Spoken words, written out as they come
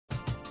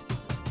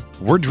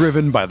We're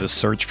driven by the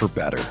search for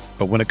better.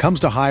 But when it comes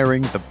to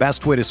hiring, the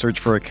best way to search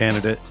for a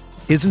candidate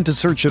isn't to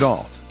search at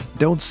all.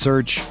 Don't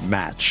search,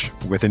 match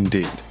with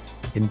Indeed.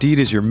 Indeed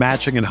is your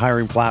matching and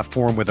hiring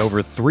platform with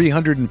over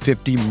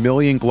 350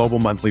 million global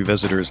monthly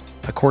visitors,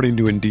 according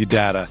to Indeed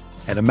data,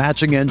 and a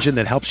matching engine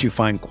that helps you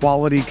find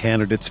quality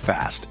candidates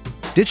fast.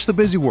 Ditch the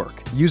busy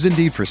work. Use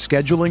Indeed for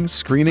scheduling,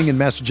 screening, and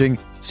messaging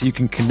so you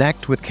can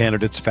connect with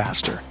candidates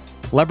faster.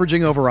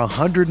 Leveraging over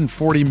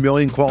 140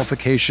 million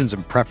qualifications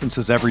and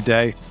preferences every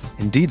day,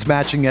 Indeed's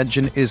matching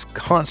engine is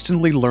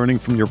constantly learning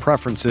from your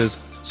preferences,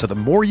 so the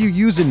more you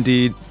use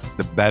Indeed,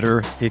 the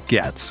better it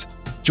gets.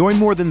 Join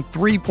more than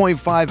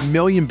 3.5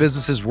 million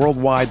businesses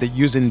worldwide that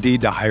use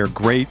Indeed to hire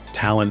great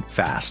talent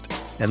fast.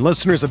 And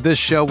listeners of this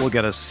show will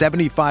get a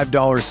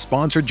 $75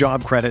 sponsored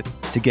job credit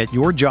to get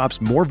your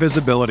jobs more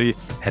visibility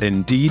at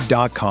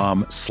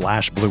Indeed.com/Blue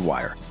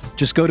Wire.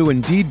 Just go to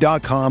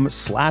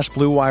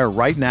Indeed.com/Blue Wire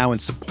right now and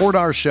support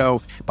our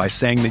show by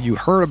saying that you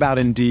heard about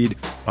Indeed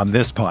on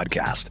this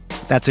podcast.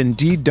 That's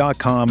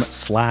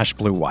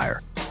Indeed.com/Blue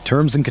Wire.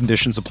 Terms and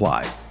conditions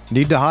apply.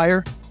 Need to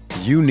hire?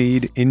 You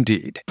need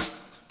Indeed.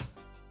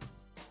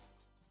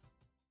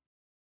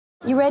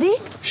 You ready?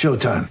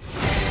 Showtime.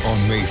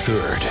 On May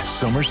 3rd,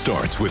 summer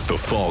starts with The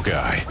Fall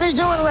Guy. Let's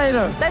do it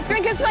later. Let's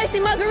drink a spicy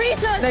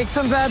margarita. Make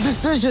some bad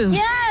decisions.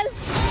 Yes!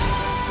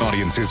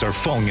 Audiences are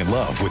falling in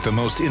love with the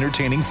most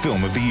entertaining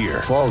film of the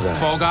year. Fall Guy.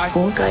 Fall Guy.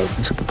 Fall Guy.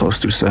 That's what the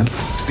poster said.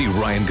 See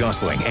Ryan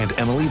Gosling and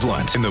Emily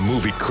Blunt in the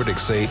movie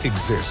critics say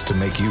exists to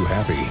make you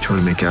happy. Trying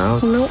to make it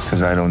out? Nope.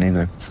 Because I don't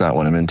either. It's not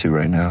what I'm into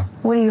right now.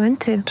 What are you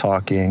into?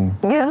 Talking.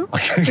 Yeah.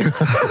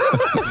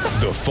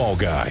 The Fall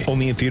Guy.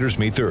 Only in theaters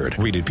May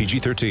 3rd. Rated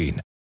PG-13.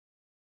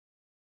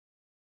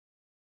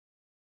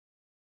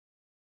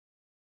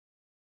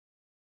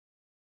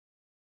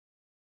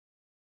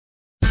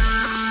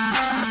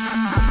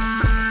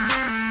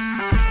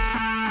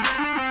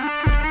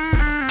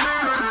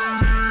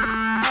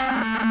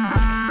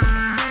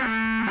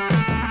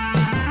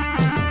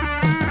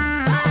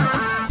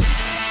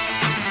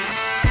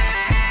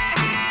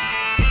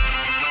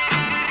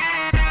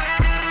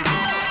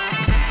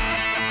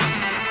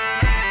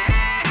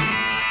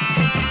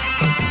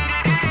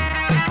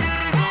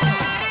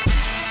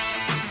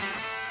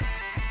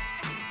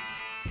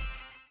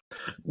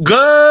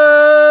 Good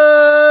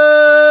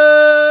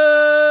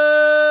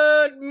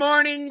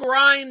morning,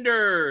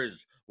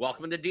 Grinders.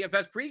 Welcome to the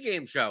DFS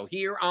pregame show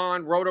here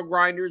on Roto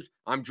Grinders.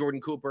 I'm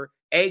Jordan Cooper,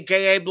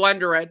 a.k.a.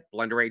 BlenderEd,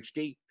 Blender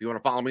HD, if you want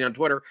to follow me on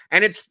Twitter.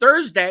 And it's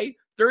Thursday,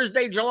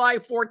 July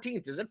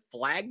 14th. Is it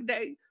Flag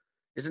Day?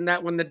 Isn't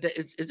that when the day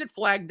is it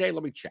Flag Day?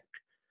 Let me check.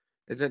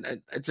 It's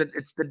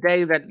the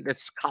day that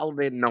it's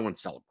holiday and no one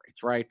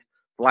celebrates, right?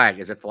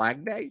 Is it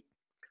Flag Day?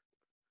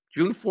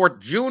 June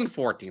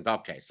 14th.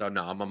 Okay, so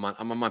no, I'm a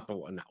month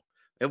away. No.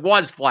 It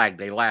was Flag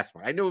Day last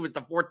month. I knew it was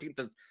the 14th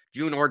of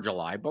June or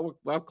July, but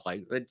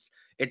okay,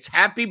 it's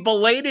happy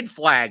belated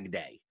Flag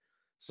Day.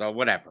 So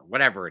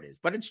whatever it is.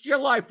 But it's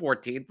July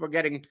 14th. We're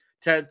getting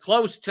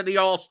close to the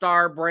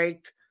All-Star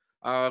break.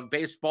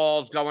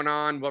 Baseball's going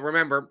on. Well,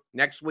 remember,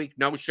 next week,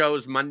 no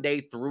shows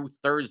Monday through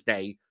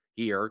Thursday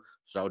here.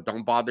 So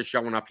don't bother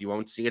showing up. You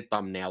won't see a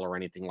thumbnail or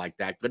anything like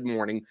that. Good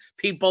morning.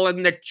 People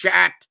in the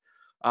chat.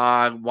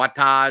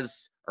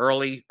 Wataz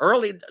early.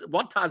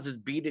 Wataz is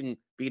beating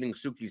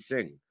Suki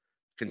Singh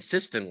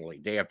consistently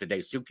day after day.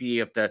 Suki, you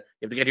have to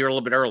get here a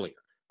little bit earlier,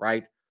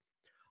 right?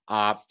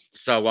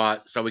 So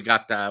we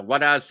got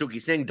Wataz,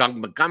 Suki Singh, Doug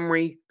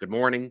Montgomery. Good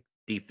morning,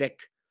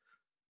 D-Fick.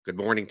 Good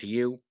morning to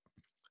you.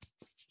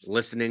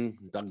 Listening,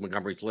 Doug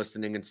Montgomery's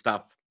listening and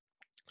stuff.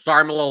 Sorry,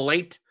 I'm a little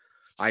late.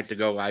 I had to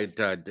go. I had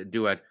to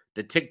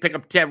pick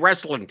up 10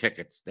 wrestling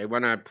tickets. They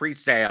went on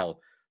pre-sale.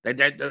 They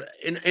did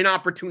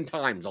inopportune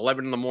times,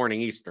 11 in the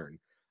morning Eastern.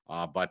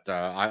 But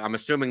I'm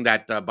assuming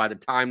that by the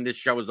time this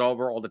show is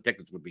over, all the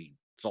tickets would be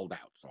sold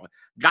out. So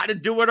got to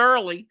do it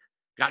early.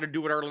 Got to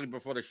do it early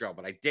before the show.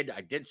 But I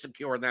did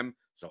secure them,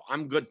 so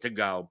I'm good to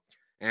go.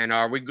 And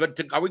are we good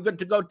to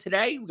go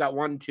today? We got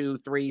 1, 2,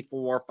 3,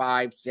 4,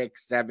 5,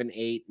 6, 7,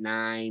 8,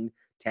 9,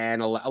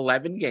 10,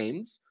 11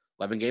 games.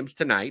 11 games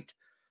tonight.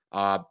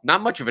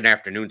 Not much of an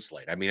afternoon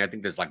slate. I mean, I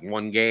think there's like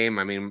one game.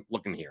 I mean,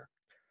 looking here.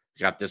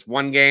 You got this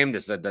one game.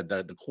 This is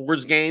the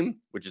Coors game,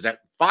 which is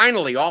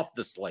finally off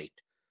the slate.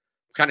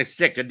 Kind of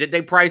sick. Did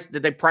they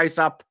price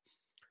up?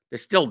 They're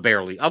still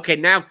barely. Okay,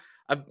 now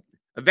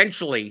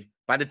eventually,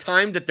 by the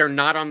time that they're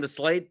not on the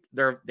slate,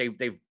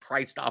 they've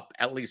priced up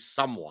at least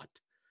somewhat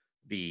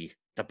the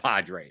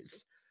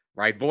Padres.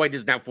 Right? Void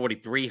is now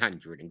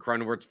 4,300 and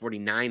Cronenworth's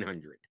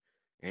 4,900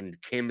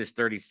 and Kim is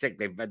 36.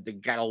 They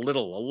got a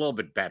little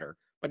bit better.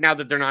 But now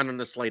that they're not on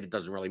the slate, it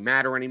doesn't really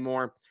matter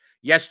anymore.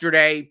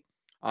 Yesterday,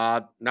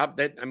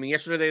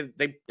 yesterday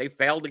they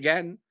failed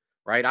again,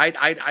 right?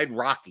 I'd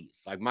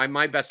Rockies, like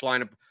my best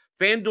lineup.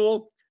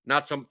 FanDuel,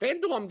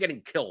 FanDuel I'm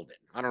getting killed in.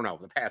 I don't know,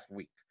 the past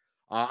week.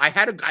 I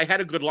had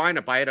a good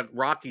lineup. I had a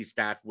Rocky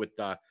stack with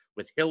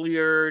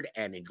Hilliard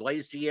and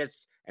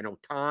Iglesias and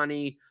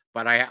Ohtani,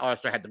 but I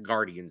also had the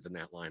Guardians in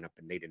that lineup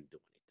and they didn't do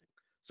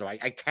anything. So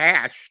I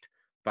cashed,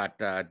 but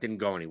didn't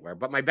go anywhere.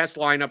 But my best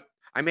lineup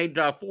I made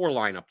 4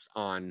 lineups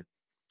on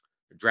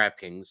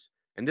DraftKings,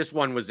 and this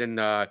one was in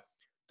the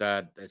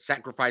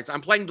sacrifice.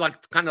 I'm playing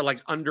like kind of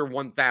like under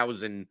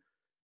 1,000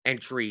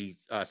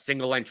 entries,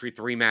 single entry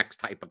 3 max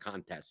type of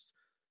contests.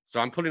 So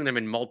I'm putting them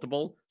in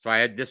multiple. So I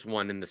had this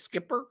one in the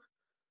skipper.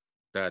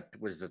 That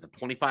was the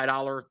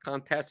 $25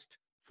 contest,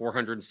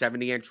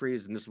 470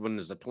 entries, and this one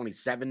is a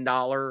 $27,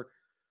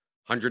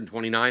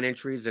 129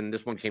 entries, and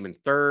this one came in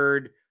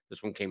third.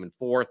 This one came in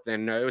fourth,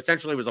 and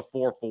essentially it was a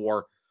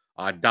 4-4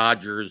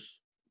 Dodgers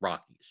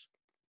Rockies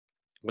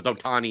with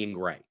Ohtani and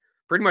Gray.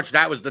 Pretty much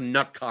that was the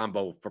nut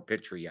combo for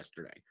pitcher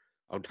yesterday,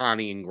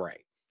 Ohtani and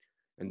Gray,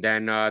 and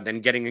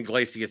then getting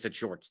Iglesias at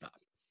shortstop.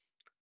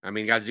 I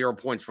mean, got 0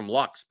 points from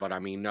Lux, but I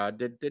mean,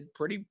 did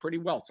pretty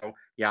well. So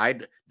yeah, I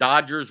had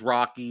Dodgers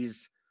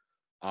Rockies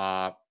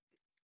on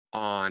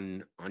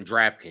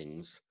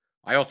DraftKings.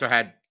 I also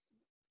had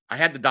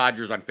the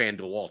Dodgers on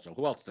FanDuel also.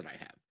 Who else did I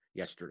have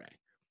yesterday?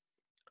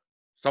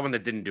 Someone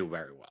that didn't do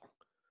very well.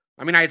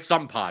 I mean, I had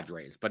some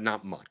Padres, but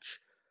not much.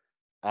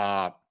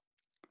 I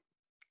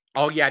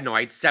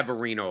had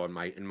Severino in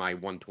my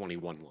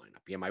 121 lineup.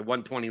 Yeah, my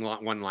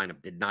 121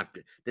 lineup did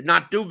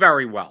not do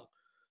very well.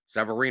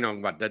 Severino,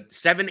 but the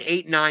 7,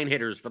 8, 9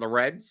 hitters for the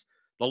Reds,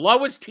 the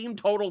lowest team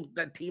total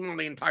team on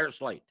the entire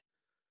slate.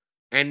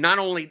 And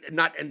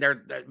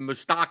they're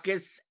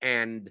Moustakas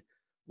and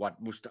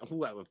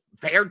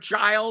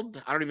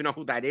Fairchild. I don't even know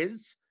who that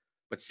is.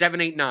 But 7,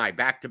 8, 9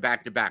 back to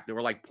back to back. They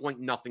were like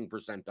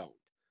 0.0% owned.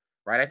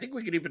 Right? I think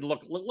we could even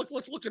look.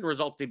 Let's look at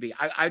Result DB.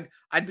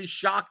 I'd be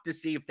shocked to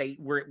see if they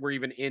were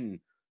even in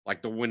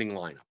like the winning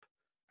lineup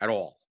at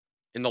all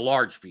in the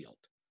large field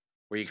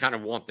where you kind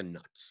of want the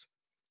nuts.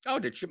 Oh,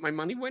 did Ship My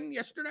Money win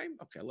yesterday?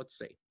 Okay, let's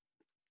see.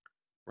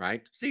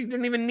 Right? See, you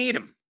didn't even need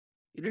him.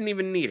 You didn't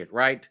even need it,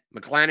 right?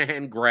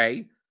 McClanahan,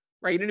 Gray,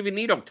 right? You didn't even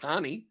need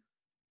Ohtani.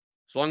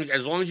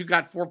 As long as you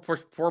got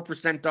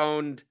 4%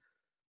 owned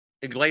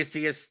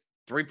Iglesias,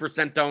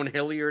 3% owned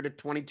Hilliard at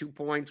 22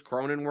 points,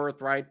 Cronenworth,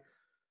 right?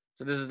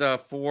 So this is a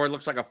 4,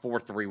 looks like a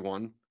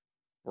 4-3-1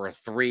 or a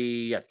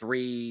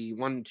 3,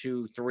 1,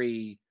 2,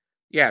 3.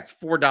 Yeah, it's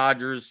 4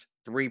 Dodgers,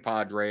 3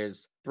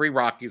 Padres, 3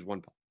 Rockies,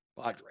 1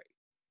 Padre.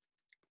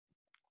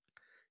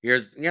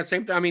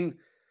 Same thing.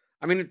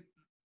 I mean,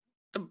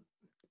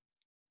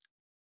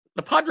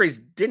 the Padres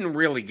didn't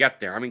really get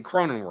there. I mean,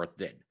 Cronenworth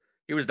did.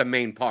 He was the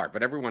main part,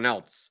 but everyone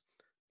else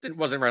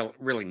wasn't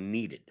really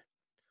needed.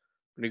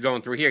 When you're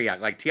going through here, yeah,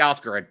 like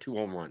Teoscar had 2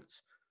 home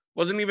runs.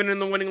 Wasn't even in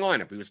the winning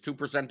lineup. He was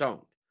 2%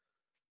 owned.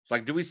 It's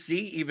like, do we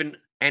see even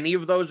any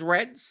of those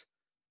Reds?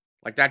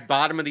 Like that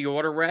bottom of the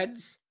order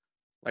Reds?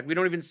 Like, we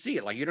don't even see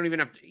it. Like, you don't even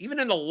have to, even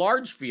in the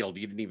large field,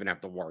 you didn't even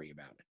have to worry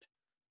about it.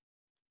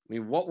 I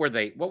mean, what were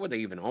they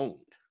even owned?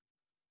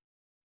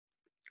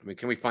 I mean,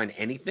 can we find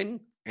anything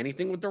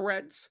with the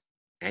Reds?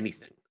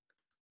 Anything.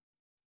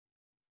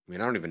 I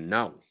mean, I don't even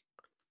know.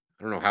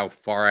 I don't know how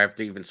far I have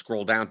to even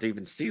scroll down to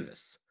even see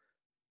this.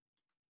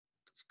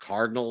 It's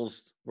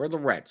Cardinals. Where are the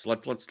Reds?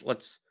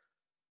 Let's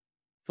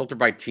filter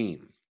by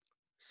team.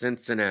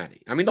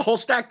 Cincinnati. I mean, the whole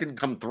stack didn't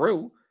come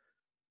through.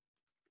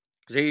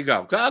 Because there you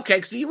go.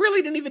 Okay, so you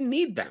really didn't even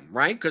need them,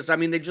 right? Because, I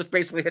mean, they just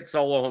basically hit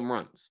solo home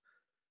runs.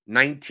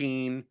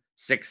 19,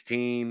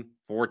 16,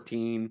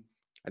 14,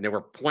 and they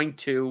were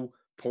 0.2,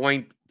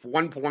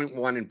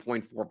 1.1, and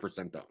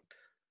 0.4% owned.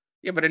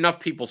 Yeah, but enough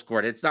people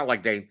scored. It's not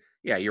like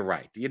yeah, you're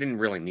right. You didn't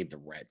really need the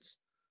Reds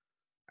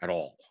at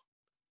all,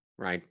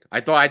 right?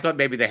 I thought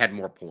maybe they had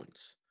more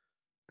points.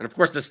 And, of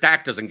course, the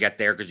stack doesn't get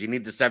there because you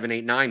need the 7,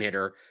 8, 9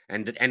 hitter,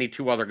 and any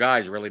 2 other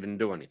guys really didn't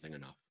do anything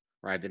enough,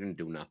 right? They didn't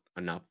do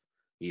enough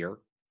here.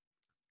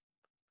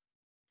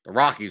 The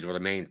Rockies were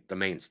the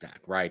main stack,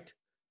 right?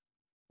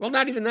 Well,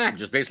 not even that.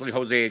 Just basically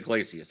Jose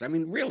Iglesias. I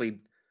mean, really,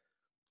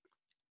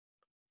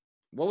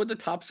 what were the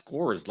top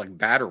scorers, like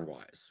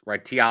batter-wise,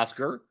 right?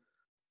 Teoscar,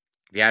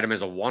 if you had him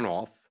as a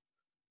one-off.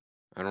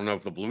 I don't know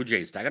if the Blue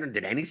Jays stack.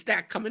 Did any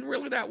stack come in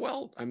really that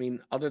well? I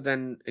mean, other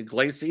than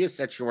Iglesias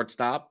at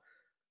shortstop,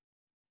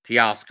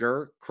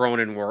 Teoscar,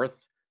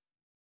 Cronenworth,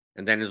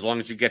 and then as long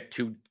as you get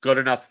 2 good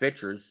enough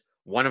pitchers,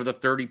 one of the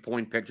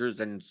 30-point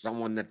pitchers and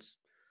someone that's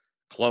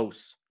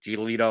close,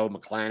 Giolito,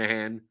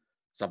 McClanahan,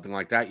 something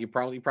like that, you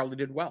probably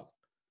did well.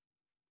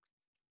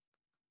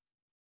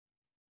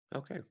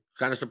 Okay,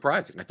 kind of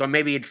surprising. I thought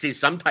maybe you'd see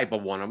some type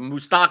of one-off.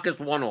 Moustakas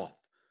one-off,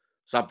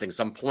 some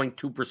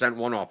 0.2%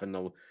 one-off in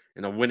the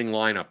winning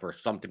lineup or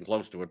something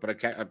close to it.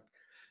 But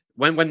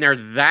when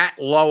they're that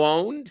low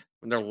owned,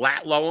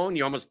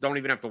 you almost don't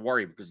even have to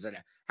worry because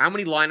how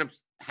many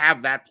lineups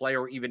have that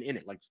player even in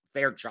it? Like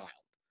Fairchild,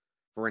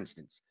 for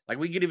instance. Like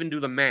we could even do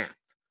the math,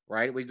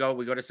 right? We go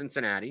to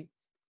Cincinnati.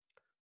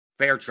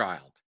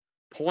 Fairchild,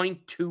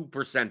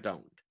 0.2%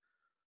 owned.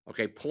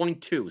 Okay,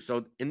 0.2.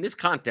 So in this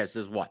contest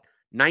is what?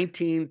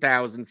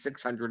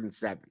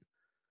 19,607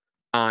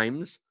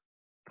 times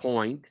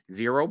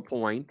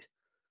 0.0.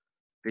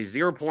 The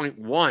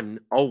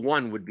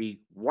 0.101 would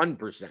be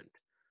 1%,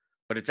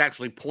 but it's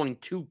actually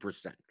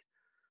 0.2%.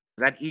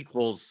 That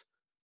equals,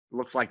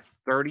 looks like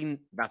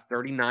about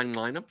 39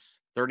 lineups,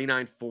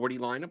 39, 40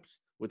 lineups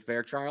with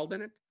Fairchild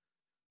in it.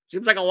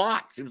 Seems like a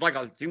lot. Seems like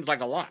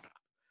a lot.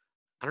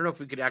 I don't know if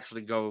we could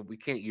actually go. We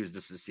can't use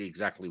this to see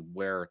exactly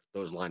where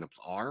those lineups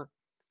are.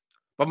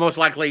 But most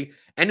likely,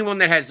 anyone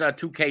that has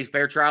 2K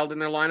Fairchild in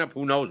their lineup,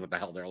 who knows what the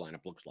hell their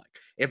lineup looks like.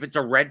 If it's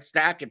a red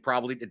stack, it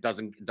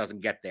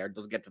doesn't get there. It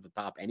doesn't get to the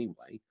top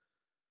anyway.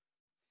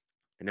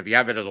 And if you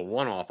have it as a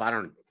one-off, I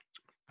don't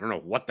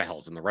know what the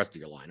hell's in the rest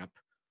of your lineup.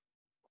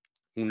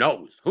 Who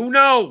knows? Who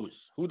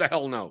knows? Who the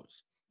hell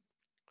knows?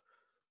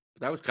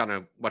 But that was kind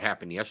of what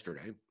happened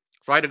yesterday.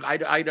 So I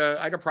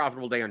had a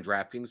profitable day on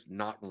DraftKings,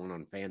 not one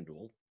on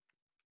FanDuel.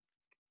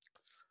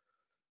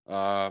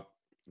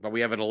 But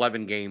we have an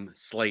 11-game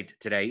slate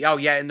today. Oh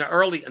yeah, in the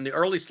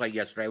early slate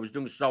yesterday, I was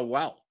doing so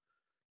well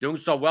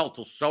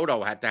till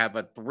Soto had to have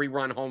a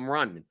 3-run home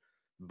run,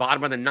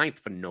 bottom of the ninth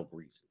for no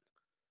reason.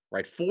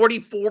 Right,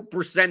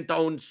 44%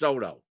 owned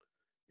Soto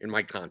in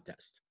my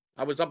contest.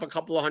 I was up a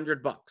couple of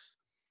 $100.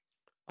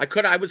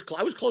 I was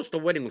close to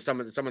winning with some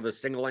of the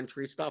single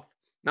entry stuff,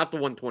 not the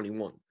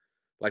 121,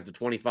 like the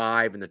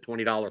 25 and the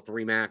 $20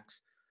 3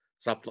 max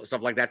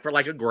stuff like that for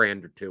like a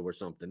grand or two or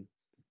something.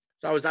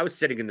 So I was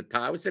sitting in the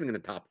top. I was sitting in the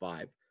top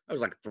 5. I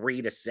was like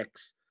 3 to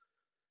 6,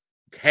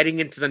 heading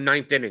into the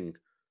 9th inning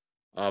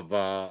of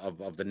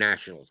the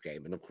Nationals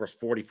game, and of course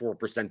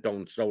 44%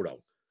 owned Soto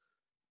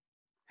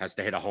has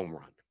to hit a home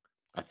run,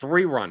 a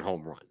 3-run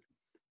home run,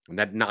 and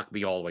that knocked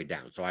me all the way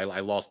down. So I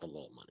lost a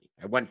little money.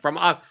 I went from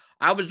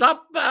I was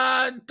up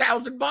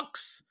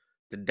 $1,000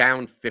 to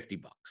down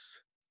 $50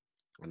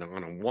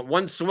 on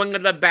one swing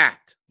of the bat.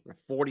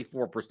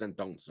 44%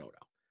 owned Soto.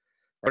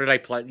 Or did I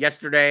play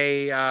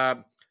yesterday?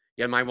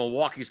 Yeah, my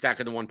Milwaukee stack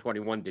of the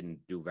 121 didn't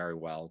do very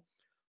well.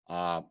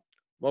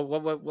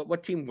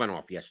 What team went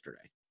off yesterday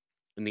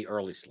in the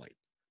early slate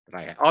that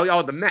I had?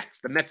 Oh, the Mets.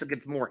 The Mets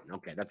against Morton.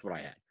 Okay, that's what I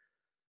had.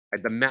 I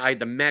had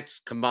the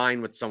Mets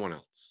combined with someone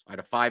else. I had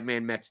a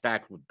 5-man Mets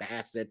stack with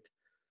Bassett,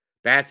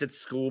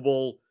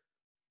 Skubal.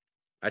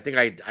 I think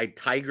I had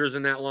Tigers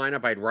in that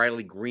lineup. I had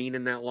Riley Green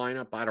in that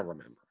lineup. I don't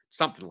remember.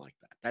 Something like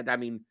that. I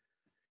mean,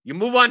 you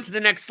move on to the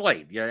next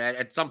slate. Yeah,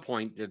 at some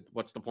point,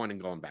 what's the point in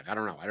going back? I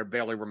don't know. I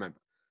barely remember.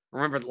 I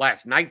remember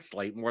last night's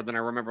slate more than I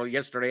remember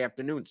yesterday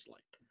afternoon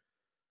slate.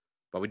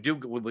 But we do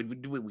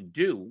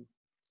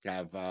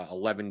have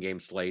 11-game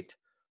slate.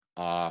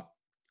 I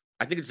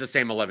think it's the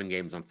same 11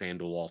 games on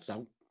FanDuel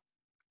also.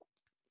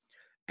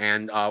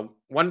 And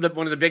one of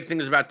the big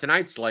things about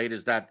tonight's slate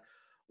is that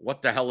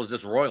what the hell is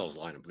this Royals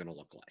lineup going to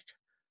look like?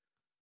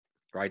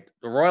 Right?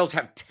 The Royals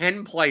have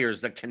 10 players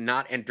that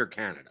cannot enter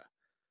Canada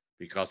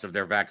because of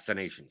their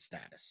vaccination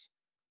status.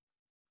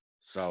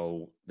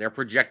 So their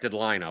projected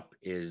lineup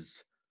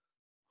is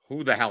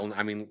who the hell?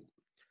 I mean,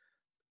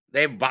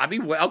 they have Bobby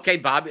Witt. Okay,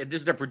 Bobby, this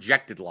is their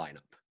projected lineup.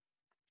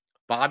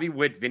 Bobby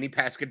Witt, Vinny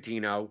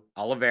Pasquantino,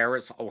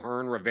 Olivares,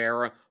 O'Hearn,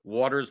 Rivera,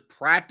 Waters,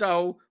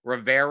 Prato,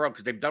 Rivera,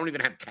 because they don't even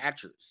have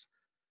catchers,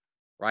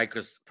 right?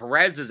 Because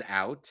Perez is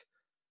out.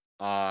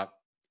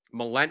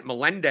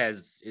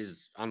 Melendez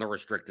is on the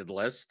restricted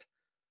list.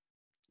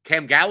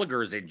 Cam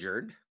Gallagher is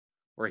injured,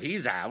 or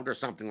he's out, or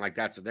something like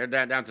that. So they're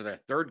down to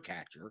their 3rd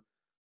catcher.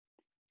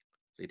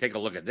 So you take a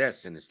look at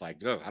this, and it's like,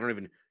 I don't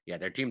even. Yeah,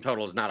 their team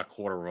total is not a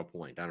quarter of a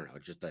point. I don't know.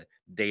 It's just a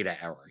data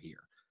error here.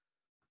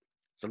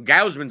 So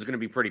Gausman's going to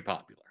be pretty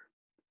popular.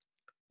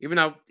 Even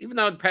though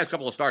the past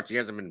couple of starts, he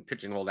hasn't been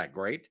pitching all that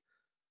great.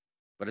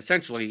 But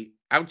essentially,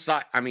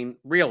 outside, I mean,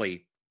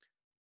 really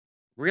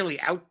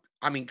out,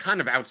 I mean, kind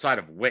of outside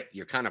of Witt,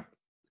 you're kind of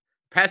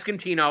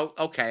Pasquantino,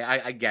 okay,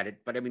 I get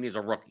it. But I mean, he's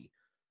a rookie.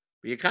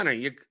 But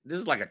this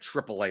is like a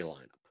AAA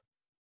lineup,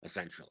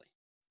 essentially.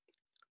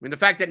 I mean, the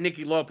fact that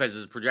Nicky Lopez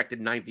is projected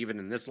 9th even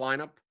in this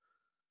lineup,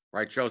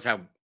 right, shows how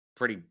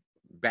pretty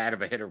bad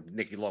of a hitter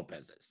Nicky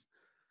Lopez is.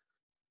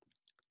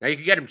 Now, you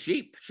can get him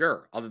cheap,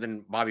 sure, other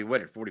than Bobby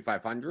Witt at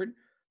 $4,500.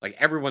 Like,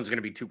 everyone's going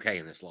to be 2K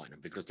in this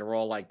lineup because they're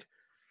all like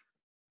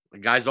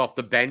guys off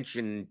the bench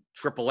and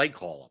AAA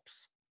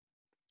call-ups.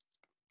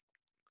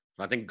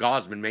 So I think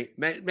Gausman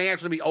may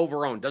actually be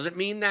over-owned. Does it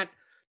mean that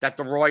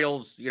the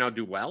Royals,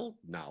 do well?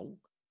 No.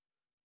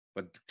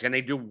 But can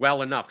they do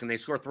well enough? Can they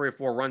score 3 or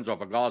 4 runs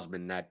off of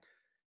Gausman that,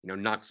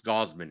 knocks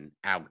Gausman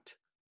out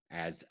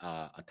as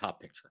a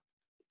top pitcher?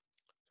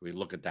 So we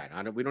look at that.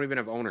 We don't even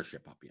have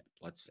ownership up yet.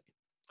 Let's see.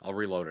 I'll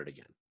reload it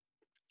again.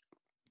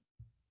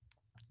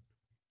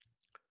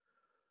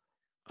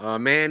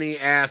 Manny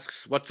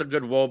asks, what's a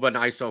good WOBA and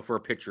ISO for a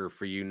pitcher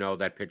for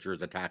that pitcher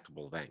is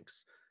attackable?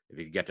 Thanks. If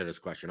you could get to this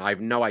question. I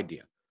have no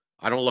idea.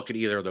 I don't look at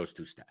either of those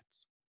two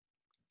stats.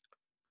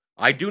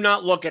 I do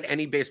not look at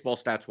any baseball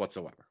stats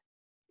whatsoever.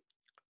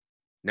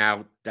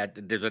 Now,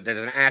 that there's an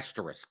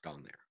asterisk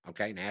on there.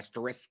 Okay? An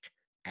asterisk.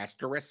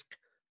 Aster. Is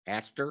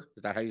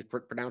that how you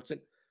pronounce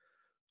it?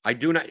 I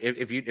do not.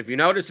 If you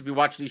notice, if you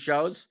watch these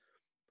shows,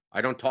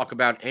 I don't talk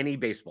about any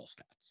baseball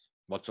stats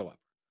whatsoever.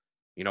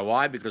 You know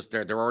why? Because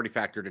they're already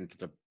factored into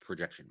the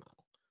projection model.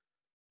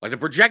 Like the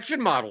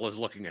projection model is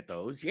looking at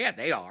those. Yeah,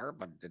 they are,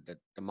 but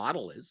the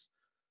model is.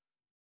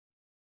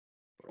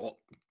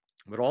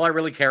 But all I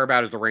really care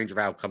about is the range of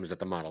outcomes that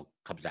the model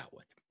comes out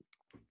with.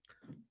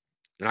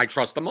 And I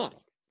trust the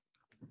model.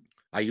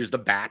 I use the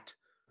BAT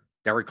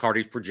Derek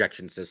Carty's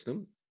projection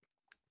system.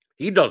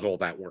 He does all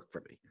that work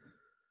for me.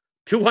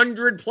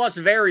 200 plus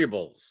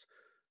variables.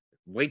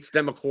 Weights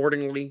them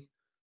accordingly.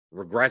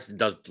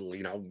 Does,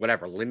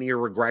 whatever, linear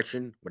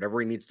regression,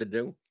 whatever he needs to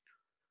do.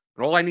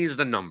 And all I need is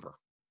the number,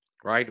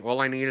 right? All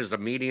I need is a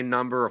median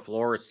number, a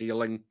floor, a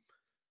ceiling.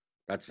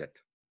 That's it.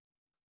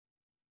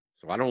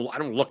 So I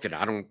don't look at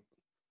it.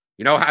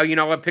 You know how you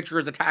know a pitcher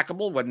is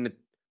attackable? When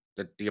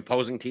the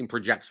opposing team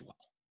projects well.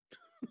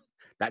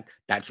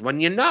 That's when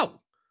you know,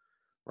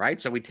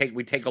 right? So we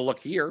take a look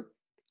here.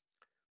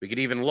 We could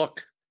even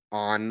look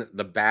on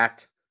the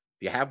bat.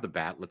 If you have the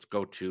bat, let's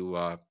go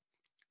to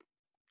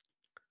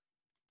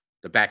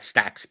the bat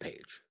stacks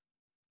page.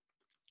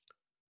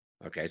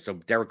 Okay, so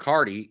Derek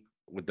Carty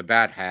with the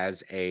bat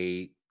has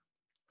a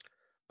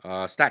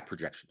stack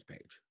projections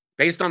page.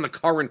 Based on the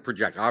current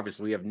projection,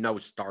 obviously we have no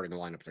starting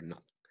lineups or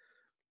nothing.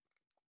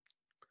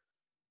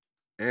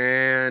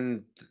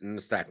 And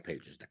the stack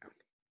page is down.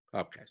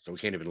 Okay, so we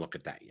can't even look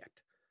at that yet.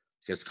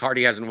 Because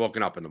Carty hasn't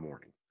woken up in the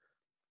morning.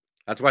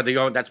 That's why the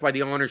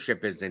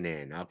ownership isn't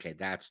in. Okay,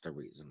 that's the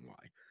reason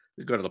why.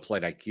 We go to the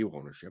Plate IQ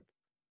ownership.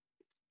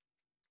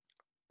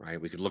 Right?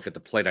 We could look at the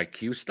Plate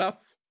IQ stuff.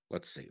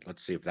 Let's see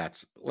if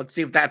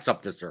that's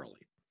up this early.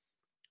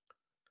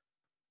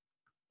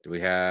 Do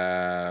we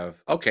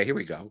have? Okay, here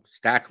we go.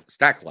 Stack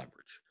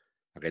leverage.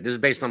 Okay, this is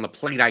based on the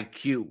Plate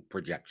IQ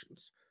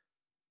projections,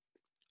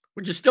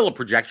 which is still a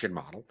projection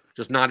model,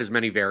 just not as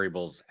many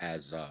variables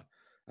as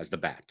the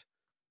bat.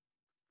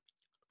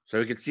 So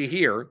you can see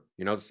here,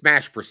 the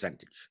smash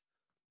percentage.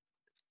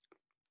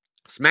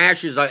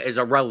 Smash is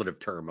a relative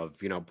term of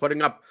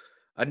putting up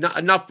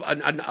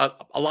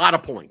a lot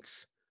of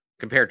points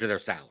compared to their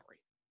salary.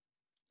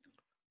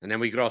 And then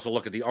we could also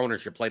look at the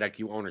ownership, Plate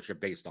IQ ownership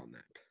based on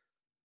that.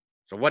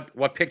 So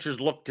what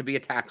pitchers look to be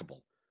attackable?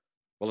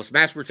 Well, the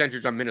smash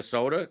percentage on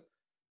Minnesota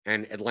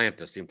and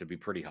Atlanta seem to be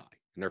pretty high,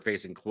 and they're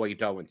facing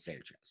Cueto and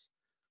Sanchez.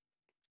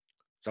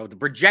 So the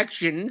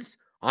projections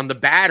on the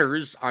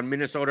batters on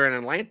Minnesota and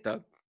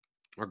Atlanta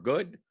are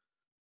good.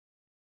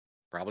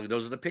 Probably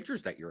those are the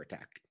pitchers that you're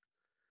attacking,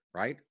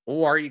 right?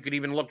 Or you could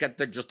even look at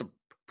the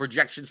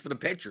projections for the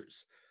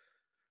pitchers,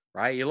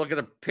 right? You look at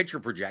the pitcher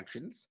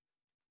projections.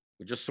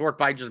 We just sort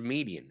by just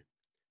median.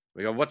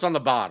 We go, what's on the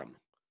bottom?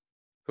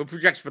 Who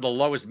projects for the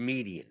lowest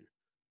median?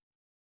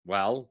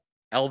 Well,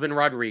 Elvin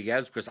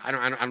Rodriguez, because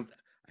I'm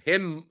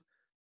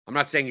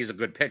not saying he's a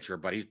good pitcher,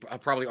 but he's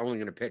probably only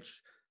going to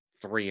pitch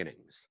 3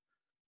 innings.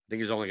 I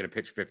think he's only going to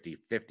pitch 50,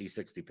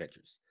 60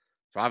 pitches.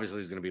 So obviously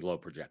he's going to be low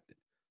projected.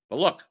 But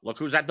look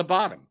who's at the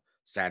bottom.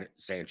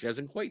 Sanchez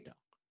and Cueto.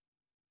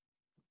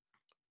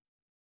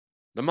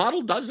 The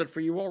model does it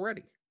for you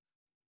already.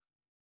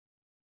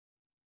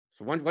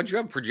 So once you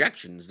have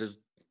projections, there's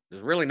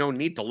really no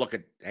need to look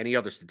at any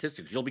other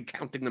statistics. You'll be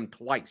counting them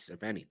twice,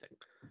 if anything.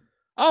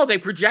 Oh, they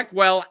project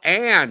well,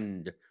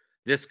 and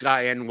this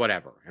guy, and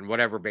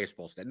whatever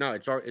baseball stat. No,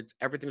 it's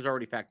everything's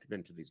already factored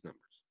into these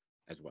numbers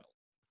as well.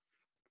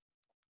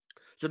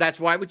 So that's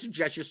why I would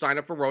suggest you sign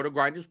up for Roto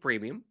Grinders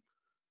Premium.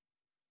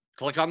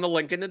 Click on the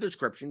link in the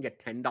description,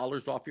 get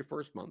 $10 off your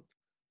first month,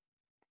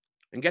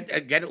 and get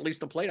at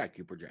least the Plate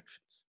IQ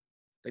projections.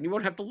 Then you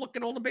won't have to look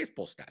at all the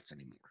baseball stats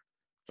anymore.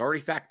 It's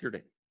already factored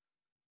in.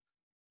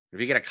 If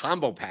you get a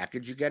combo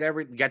package, you get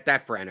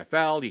that for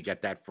NFL, you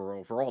get that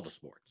for all the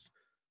sports.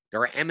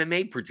 There are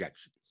MMA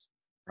projections,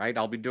 right?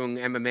 I'll be doing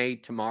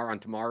MMA tomorrow on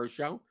tomorrow's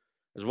show,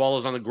 as well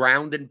as on the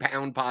Ground and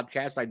Pound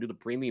podcast. I do the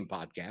premium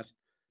podcast.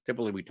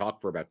 Typically, we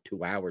talk for about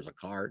 2 hours a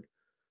card.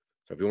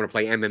 So if you want to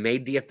play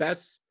MMA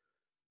DFS,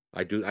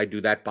 I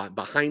do that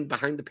behind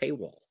the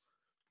paywall,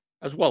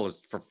 as well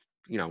as for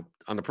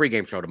on the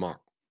pregame show tomorrow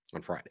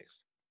on Fridays.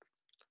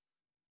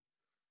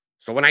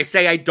 So when I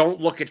say I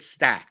don't look at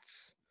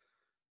stats,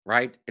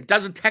 right, it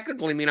doesn't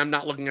technically mean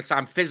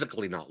I'm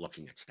physically not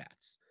looking at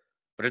stats.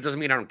 But it doesn't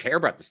mean I don't care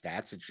about the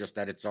stats. It's just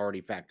that it's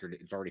already factored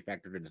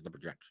into the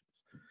projections.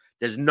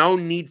 There's no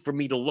need for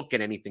me to look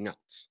at anything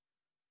else.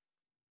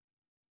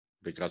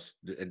 Because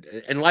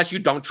unless you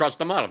don't trust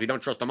the model. If you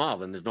don't trust the model,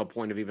 then there's no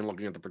point of even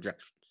looking at the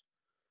projections.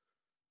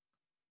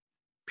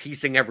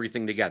 Piecing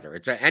everything together.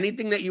 It's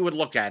anything that you would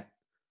look at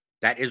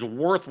that is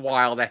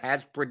worthwhile, that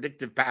has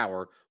predictive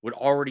power, would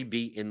already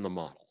be in the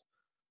model.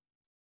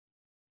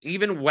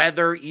 Even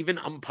weather, even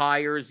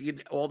umpires,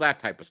 all that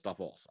type of stuff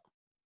also.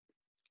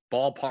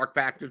 Ballpark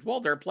factors.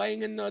 Well, they're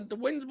playing in the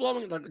wind's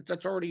blowing.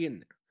 That's already in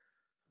there.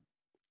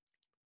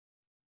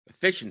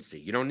 Efficiency.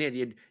 You don't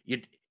need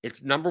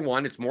it's number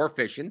one, it's more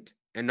efficient,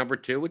 and number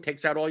two, it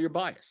takes out all your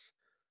bias.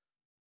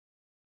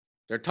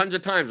 There are tons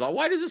of times,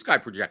 why does this guy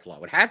project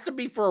low? It has to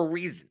be for a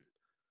reason.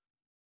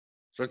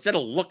 So instead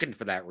of looking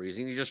for that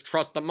reason, you just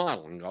trust the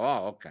model and go,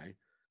 oh, okay.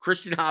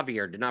 Christian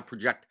Javier did not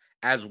project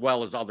as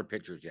well as other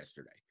pitchers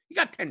yesterday. He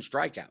got 10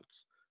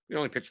 strikeouts. He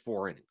only pitched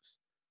 4 innings.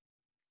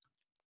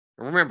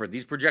 And remember,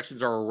 these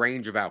projections are a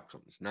range of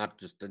outcomes,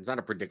 it's not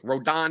a predict.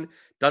 Rodon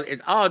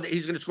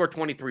he's going to score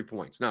 23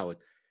 points. No,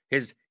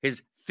 his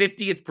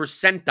 50th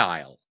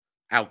percentile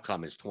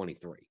outcome is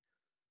 23.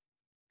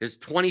 His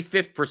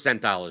 25th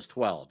percentile is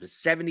 12. His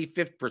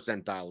 75th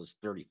percentile is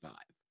 35.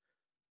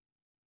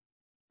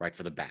 right,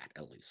 for the bat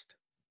at least.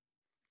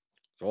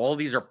 So all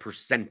these are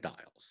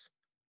percentiles,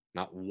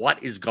 not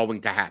what is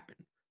going to happen.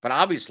 But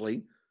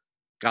obviously,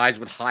 guys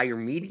with higher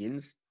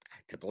medians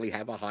typically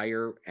have a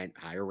higher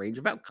range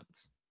of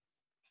outcomes.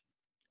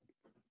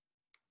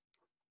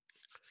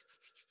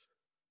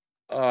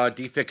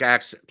 DFIC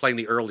asks, playing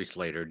the early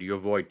slater, do you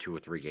avoid 2 or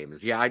 3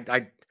 games? Yeah,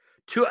 a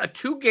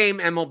 2-game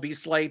MLB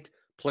slate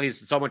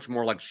plays so much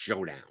more like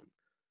Showdown.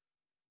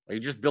 Like you're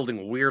just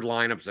building weird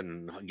lineups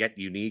and get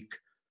unique,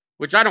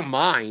 which I don't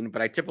mind,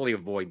 but I typically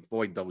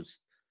avoid those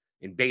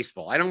in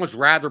baseball. I'd almost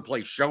rather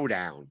play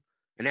Showdown,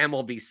 an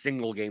MLB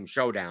single-game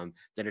Showdown,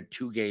 than a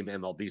 2-game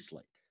MLB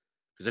slate.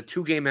 Because a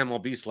 2-game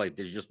MLB slate,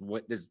 there's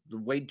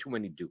way too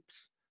many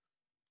dupes.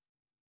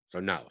 So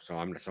no,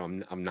 I'm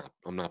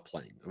not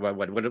playing.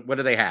 What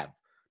do they have?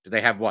 Do they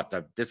have what?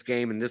 This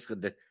game and this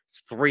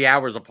 3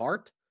 hours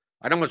apart?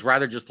 I'd almost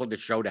rather just play the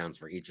showdowns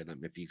for each of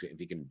them if you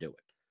can do it.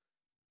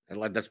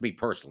 And that's me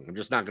personally. I'm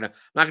just not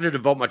gonna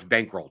devote much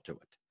bankroll to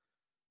it.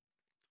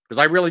 Because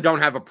I really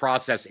don't have a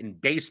process in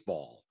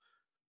baseball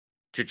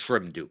to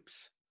trim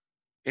dupes.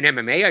 In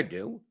MMA I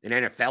do. In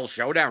NFL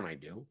Showdown I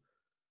do.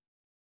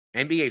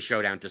 NBA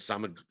Showdown to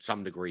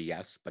some degree,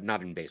 yes, but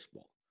not in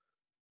baseball.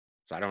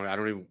 So I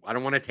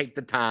don't want to take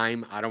the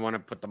time. I don't want to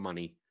put the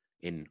money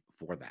in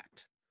for that.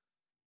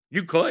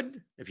 You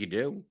could if you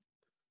do.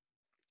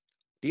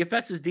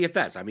 DFS is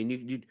DFS. I mean,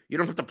 you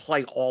don't have to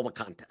play all the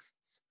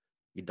contests.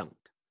 You don't.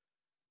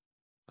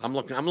 I'm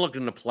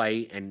looking to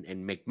play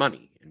and make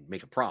money and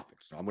make a profit.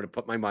 So I'm going to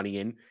put my money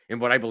in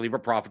what I believe are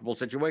profitable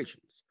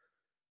situations.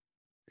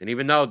 And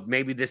even though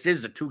maybe this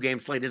is a 2-game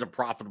slate, is a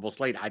profitable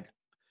slate,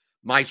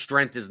 my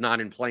strength is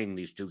not in playing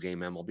these 2-game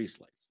MLB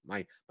slates.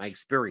 My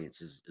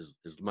experience is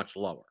much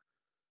lower.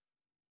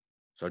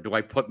 So do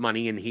I put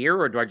money in here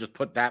or do I just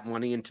put that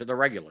money into the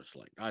regular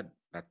slate?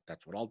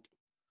 That's what I'll do.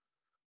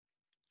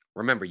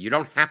 Remember, you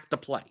don't have to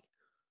play.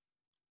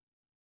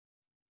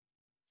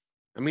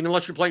 I mean,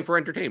 unless you're playing for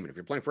entertainment. If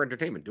you're playing for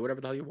entertainment, do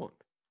whatever the hell you want.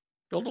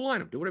 Build a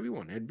lineup. Do whatever you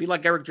want. It'd be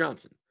like Eric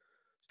Johnson.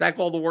 Stack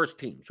all the worst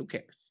teams. Who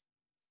cares?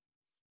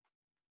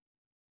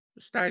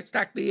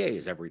 Stack the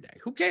A's every day.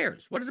 Who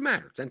cares? What does it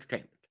matter? It's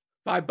entertainment.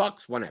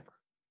 $5, whenever.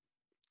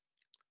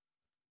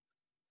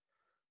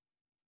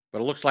 But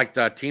it looks like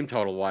the team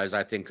total-wise,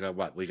 I think,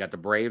 we got the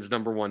Braves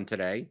 #1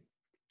 today.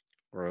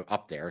 We're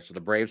up there. So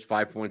the Braves,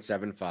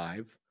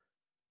 5.75.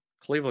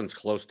 Cleveland's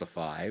close to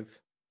 5.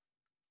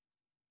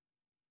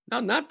 No,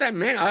 not that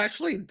many.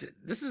 Actually,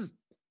 this is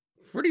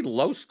pretty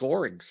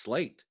low-scoring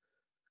slate.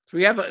 So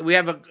we have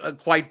a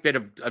quite bit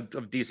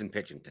of decent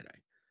pitching today.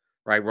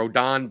 Right?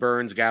 Rodon,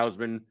 Burns,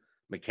 Gausman,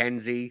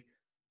 McKenzie.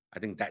 I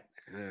think that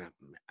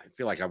I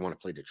feel like I want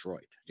to play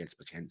Detroit against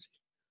McKenzie.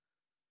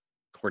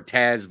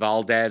 Cortez,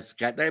 Valdez.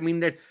 I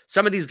mean,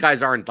 some of these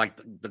guys aren't like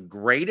the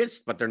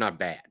greatest, but they're not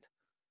bad.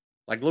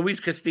 Like Luis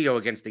Castillo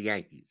against the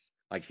Yankees.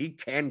 Like he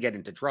can get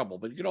into trouble,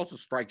 but he could also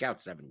strike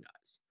out 7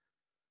 guys.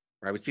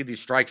 Right? We see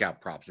these strikeout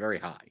props very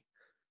high.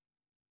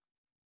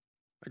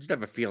 I just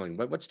have a feeling.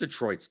 What's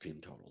Detroit's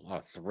team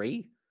total? 3?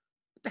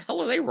 What the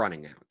hell are they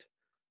running out?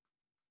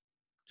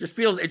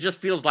 It just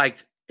feels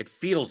like,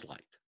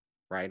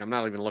 right? I'm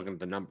not even looking at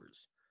the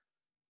numbers.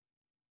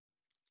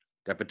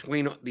 That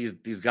between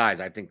these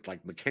guys, I think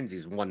like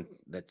McKenzie's one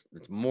that's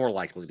more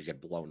likely to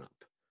get blown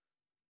up.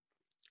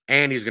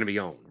 And he's going to be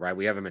owned, right?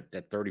 We have him at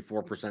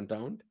 34%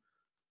 owned.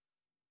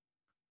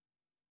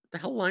 What the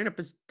hell lineup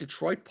is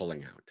Detroit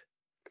pulling out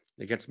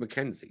against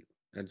McKenzie?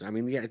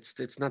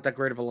 It's not that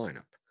great of a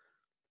lineup.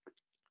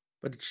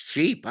 But it's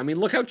cheap. I mean,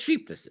 look how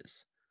cheap this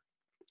is.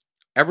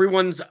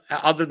 Everyone's,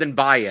 other than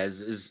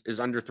Baez, is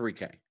under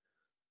 3K.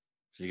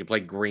 So you can play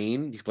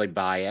Green, you can play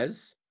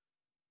Baez,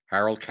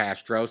 Harold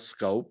Castro,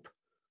 Scope.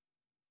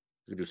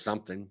 You can do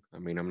something. I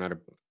mean,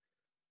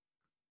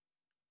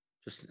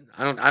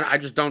 I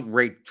just don't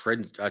rate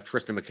Tristan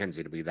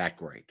McKenzie to be that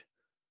great.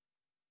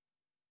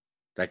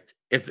 Like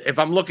if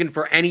I'm looking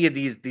for any of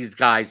these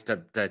guys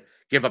to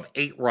give up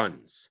 8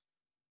 runs,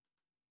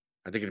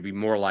 I think it'd be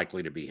more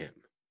likely to be him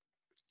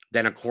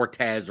than a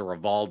Cortez or a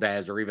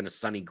Valdez or even a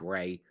Sonny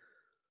Gray.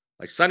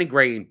 Like Sonny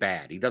Gray ain't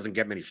bad. He doesn't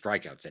get many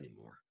strikeouts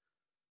anymore.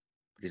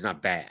 But he's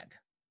not bad.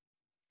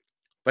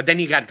 But then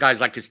you got guys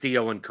like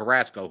Castillo and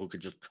Carrasco who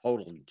could just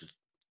totally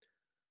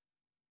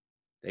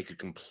they could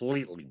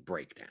completely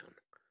break down.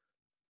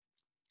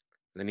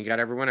 And then you got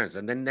everyone else.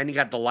 And then you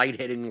got the light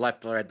hitting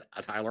left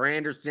Tyler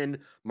Anderson,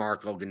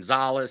 Marco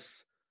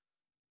Gonzalez.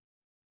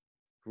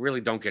 Who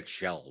really don't get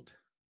shelled.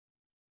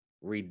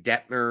 Reed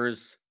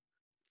Detmers.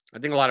 I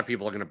think a lot of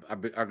people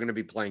are gonna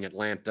be playing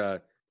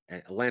Atlanta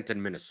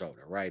and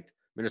Minnesota, right?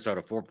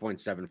 Minnesota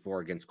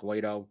 4.74 against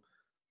Cueto.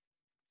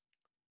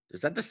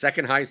 Is that the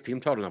second highest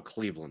team total? No,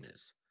 Cleveland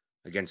is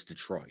against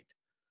Detroit.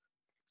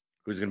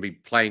 Who's going to be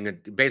playing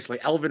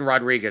basically Elvin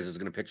Rodriguez is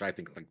going to pitch, I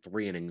think, like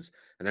 3 innings,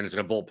 and then it's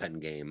a bullpen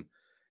game.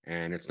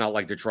 And it's not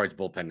like Detroit's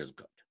bullpen is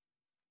good.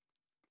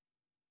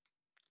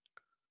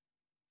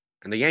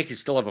 And the Yankees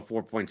still have a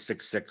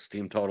 4.66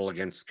 team total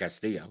against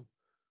Castillo.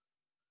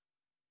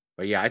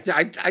 But yeah, I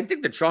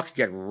think the chalk could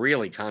get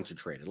really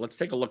concentrated. Let's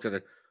take a look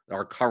at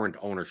our current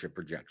ownership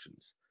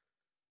projections.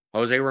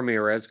 Jose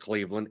Ramirez,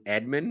 Cleveland.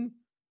 Edman,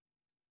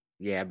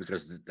 yeah,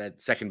 because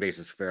that second base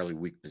is fairly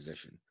weak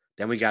position.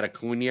 Then we got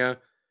Acuna.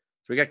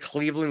 So we got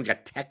Cleveland. We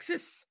got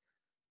Texas.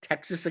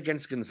 Texas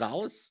against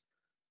Gonzalez.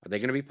 Are they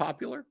going to be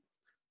popular?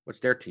 What's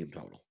their team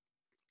total?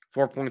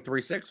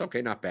 4.36.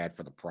 Okay, not bad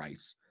for the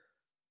price.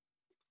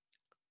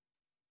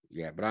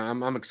 Yeah, but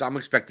I'm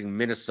expecting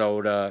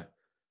Minnesota.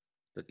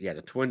 Yeah,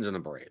 the Twins and the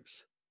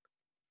Braves.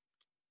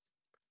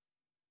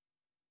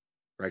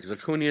 Right, because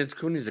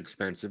Acuna's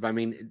expensive. I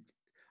mean,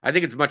 I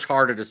think it's much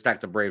harder to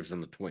stack the Braves than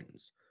the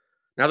Twins.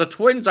 Now, the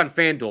Twins on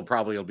FanDuel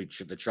probably will be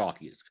the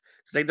chalkiest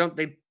because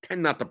they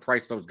tend not to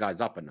price those guys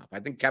up enough. I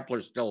think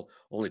Kepler's still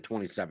only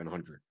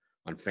 2,700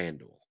 on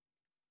FanDuel.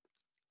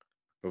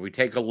 But we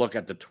take a look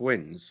at the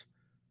Twins.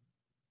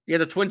 Yeah,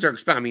 the Twins are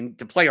expensive. I mean,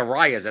 to play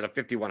Arias at a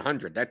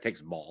 5,100, that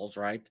takes balls,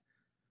 right?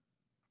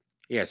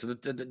 Yeah, so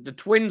the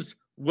Twins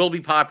will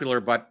be popular,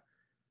 but,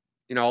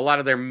 you know, a lot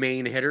of their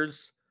main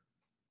hitters,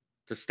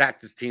 to stack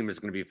this team is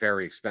going to be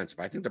very expensive.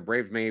 I think the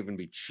Braves may even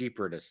be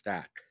cheaper to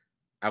stack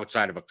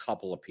outside of a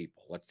couple of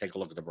people. Let's take a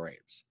look at the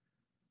Braves.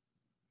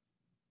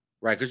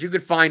 Right, because you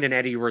could find an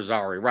Eddie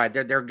Rosario. Right,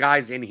 there are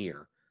guys in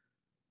here.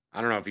 I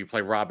don't know if you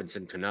play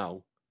Robinson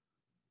Cano.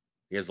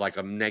 He has like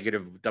a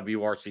negative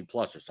WRC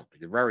plus or something.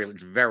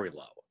 It's very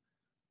low.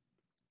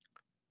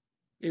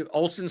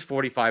 Olsen's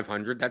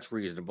 4,500. That's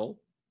reasonable.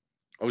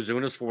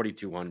 Ozuna's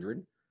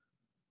 4,200.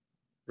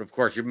 But of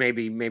course, you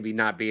maybe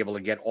not be able to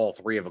get all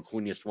three of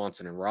Acuna,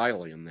 Swanson, and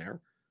Riley in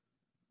there.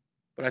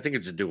 But I think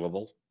it's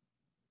doable.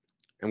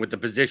 And with the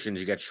positions,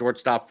 you got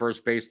shortstop,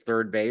 first base,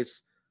 third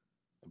base,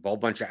 a whole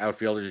bunch of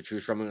outfielders to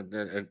choose from,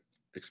 an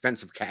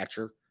expensive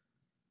catcher.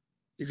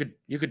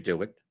 You could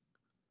do it.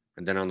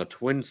 And then on the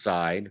Twin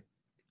side,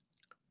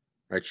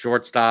 right,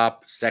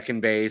 shortstop,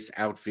 second base,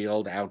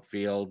 outfield.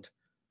 Let's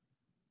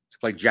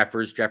play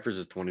Jeffers. Jeffers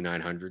is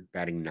 2,900,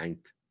 batting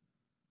ninth.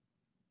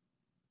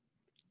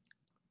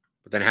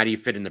 But then how do you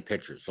fit in the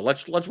pitchers? So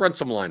let's run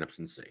some lineups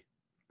and see.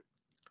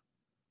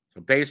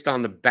 So based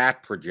on the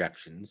bat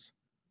projections,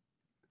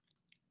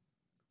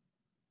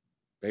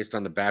 let's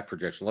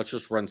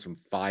just run some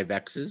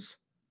 5Xs.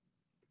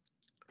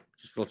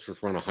 Let's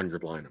just run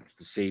 100 lineups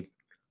to see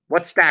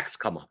what stacks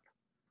come up.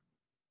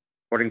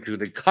 According to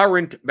the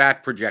current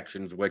bat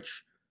projections,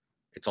 which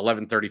it's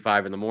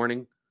 11:35 in the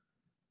morning,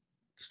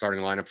 the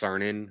starting lineups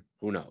aren't in.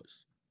 Who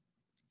knows?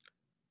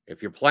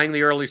 If you're playing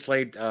the early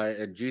slate,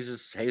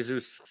 Jesus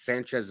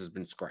Sanchez has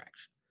been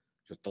scratched,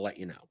 just to let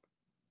you know.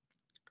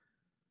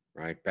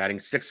 Right, batting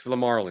sixth for the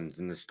Marlins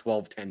in this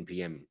 12:10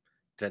 p.m.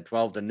 to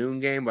 12 to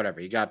noon game,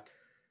 whatever. You got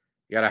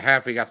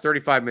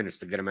 35 minutes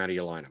to get him out of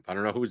your lineup. I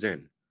don't know who's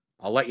in.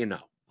 I'll let you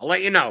know.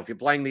 If you're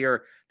playing the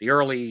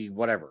early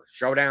whatever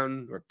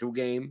showdown or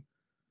 2-game.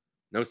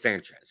 No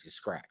Sanchez. He's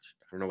scratched.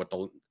 I don't know what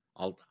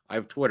I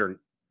have Twitter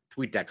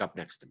tweet deck up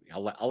next to me.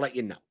 I'll let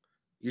you know.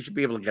 You should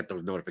be able to get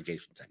those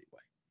notifications anyway.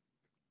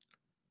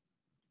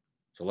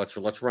 So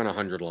let's run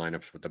 100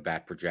 lineups with the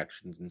bat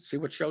projections and see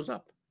what shows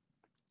up.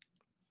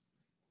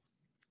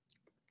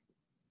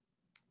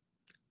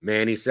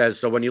 Manny says,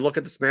 so when you look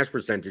at the smash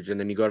percentage and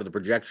then you go to the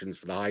projections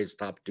for the highest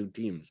top two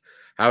teams,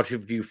 how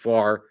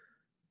far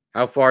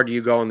do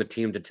you go on the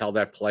team to tell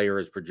that player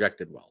is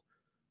projected well?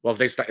 Well,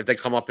 if they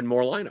come up in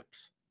more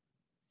lineups.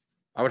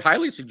 I would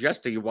highly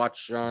suggest that you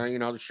watch,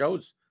 the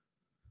shows,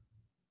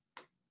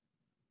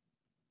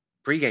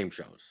 pregame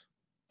shows.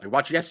 Like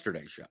watch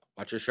yesterday's show.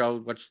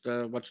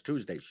 Watch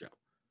Tuesday's show.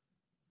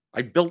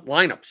 I built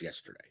lineups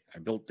yesterday.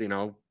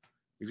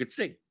 You could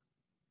see.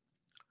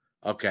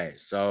 Okay,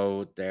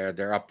 so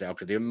they're up there.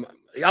 Okay, the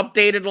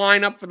updated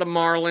lineup for the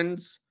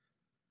Marlins.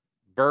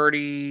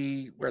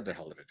 Birdie, where the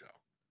hell did it go?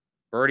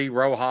 Birdie,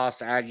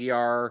 Rojas,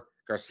 Aguilar,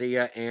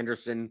 Garcia,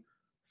 Anderson,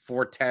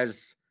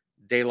 Fortes,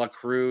 De La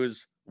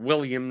Cruz,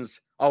 Williams.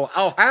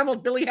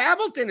 Billy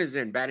Hamilton is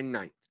in, batting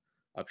ninth.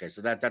 Okay,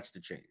 so that's the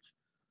change.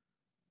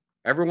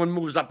 Everyone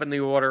moves up in the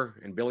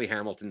order, and Billy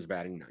Hamilton's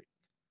batting ninth.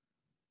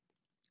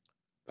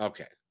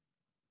 Okay.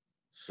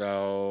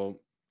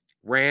 So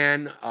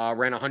ran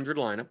 100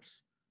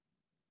 lineups.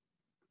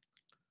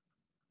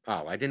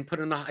 Oh, I didn't put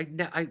in I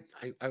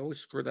always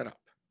screw that up,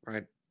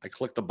 right? I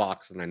clicked the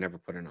box and I never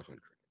put in 100.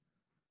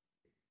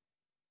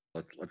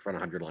 Let's run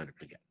 100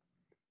 lineups again.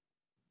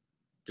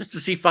 Just to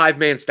see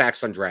 5-man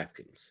stacks on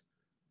DraftKings.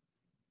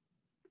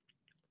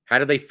 How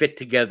do they fit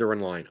together in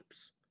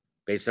lineups?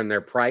 Based on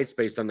their price,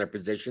 based on their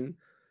position,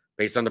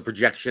 based on the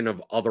projection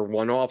of other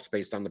one-offs,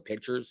 based on the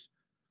pitchers.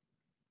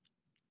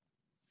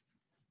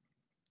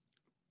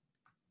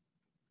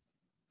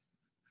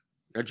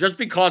 Now, just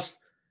because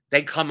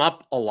they come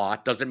up a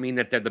lot doesn't mean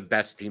that they're the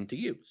best team to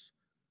use.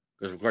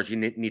 Because, of course, you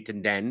need to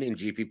then, in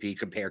GPP,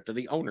 compare to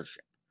the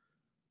ownership.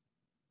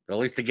 But at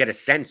least to get a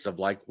sense of,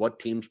 what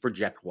teams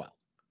project well.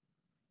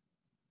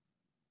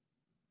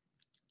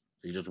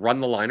 So you just run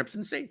the lineups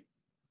and see.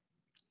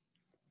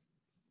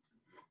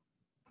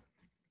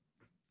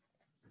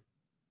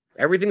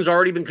 Everything's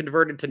already been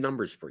converted to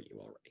numbers for you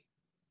already.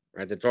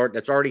 Right?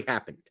 That's already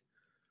happened.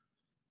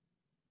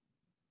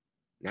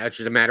 Now it's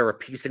just a matter of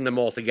piecing them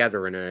all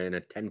together in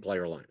a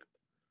 10-player lineup.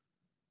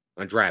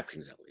 On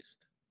DraftKings, at least.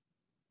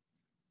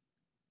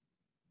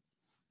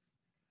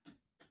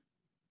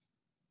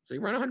 So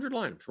you run 100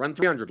 lineups, run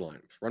 300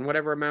 lineups, run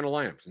whatever amount of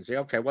lineups, and say,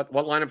 okay, what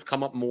lineups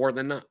come up more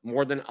than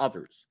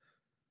others?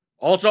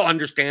 Also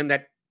understand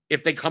that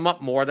if they come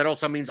up more, that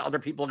also means other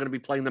people are going to be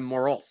playing them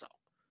more also.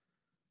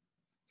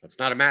 So it's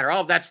not a matter,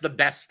 oh, that's the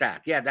best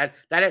stack. Yeah,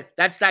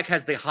 that stack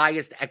has the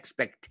highest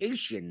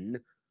expectation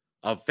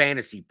of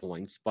fantasy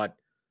points, but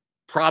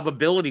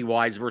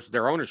probability-wise versus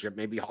their ownership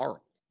may be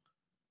horrible.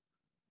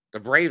 The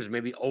Braves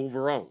may be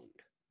over-owned.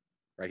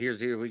 Right,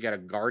 here we got a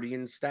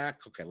Guardian stack.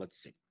 Okay, let's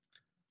see.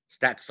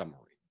 Stack summary.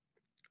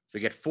 So we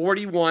get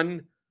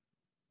 41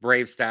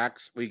 Brave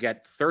stacks. We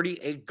get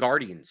 38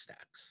 Guardian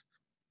stacks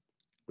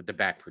with the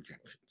back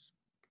projections.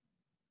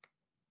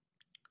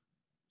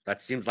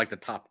 That seems like the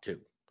top two.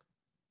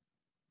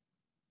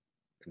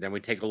 And then we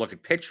take a look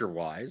at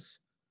pitcher-wise.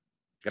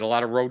 Get a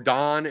lot of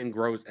Rodon and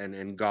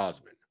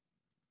Gausman.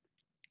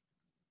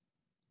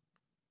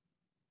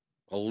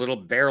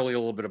 Barely a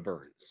little bit of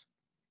Burns.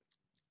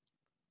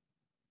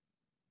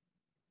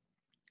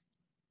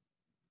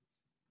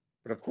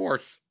 But of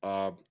course,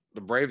 the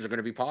Braves are going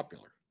to be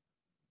popular.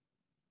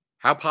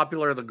 How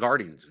popular are the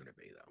Guardians going to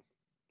be, though?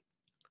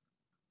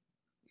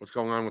 What's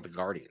going on with the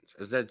Guardians?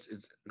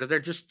 It's because they're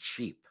just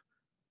cheap,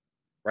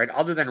 right?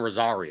 Other than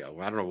Rosario,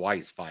 I don't know why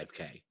he's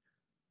 5K.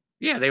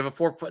 Yeah, they have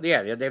they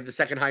have the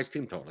second highest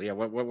team total. Yeah,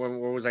 what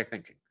was I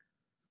thinking?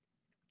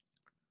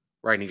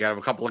 Right, and you got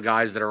a couple of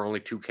guys that are only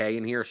 2K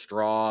in here: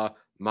 Straw,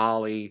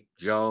 Molly,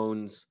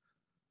 Jones,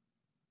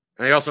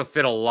 and they also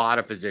fit a lot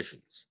of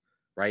positions.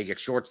 Right, you get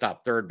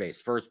shortstop, third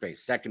base, first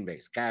base, second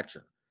base,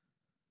 catcher.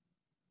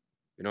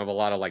 You know, have a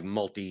lot of like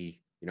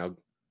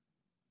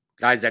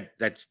guys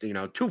that's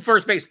two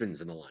first basemen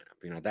in the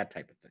lineup. That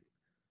type of thing.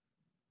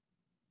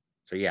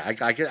 So yeah,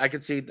 I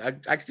could see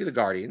the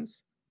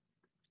Guardians.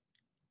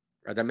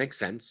 Right, that makes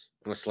sense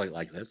on a slate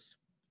like this.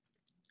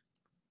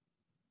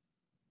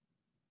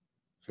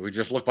 So we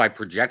just look by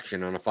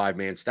projection on a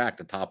 5-man stack.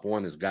 The top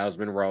one is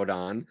Gausman,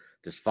 Rodon.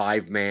 This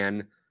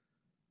 5-man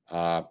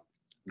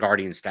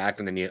Guardian stack,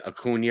 and then you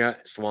Acuna,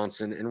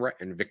 Swanson,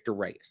 and Victor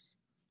Reyes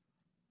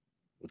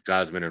with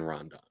Gausman and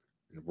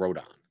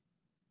Rodon.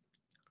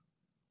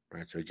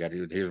 Right, so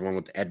here's one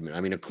with Edman. I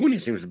mean, Acuna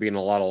seems to be in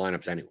a lot of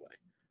lineups anyway.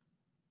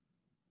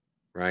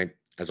 Right,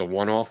 as a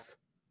one-off.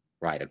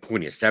 Right,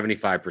 Acuna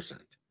 75%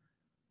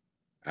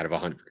 out of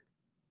 100.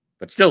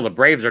 But still, the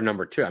Braves are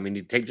number 2. I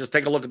mean, just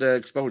take a look at the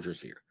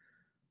exposures here.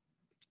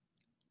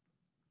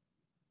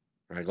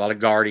 Right, a lot of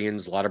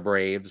Guardians, a lot of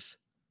Braves.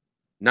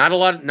 Not a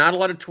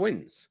lot of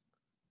Twins.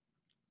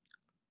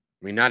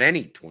 I mean, not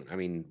any twin. I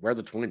mean, where are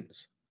the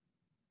Twins?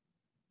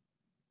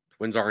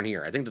 Twins aren't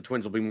here. I think the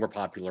Twins will be more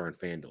popular on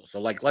FanDuel. So,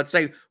 like, let's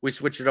say we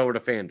switch it over to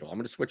FanDuel. I'm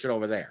going to switch it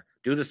over there.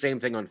 Do the same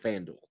thing on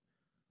FanDuel.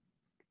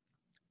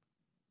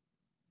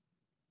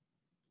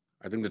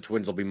 I think the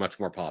Twins will be much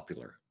more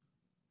popular.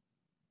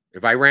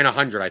 If I ran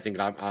 100, I think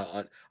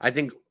I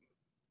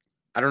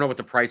don't know what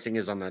the pricing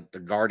is on the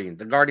Guardians.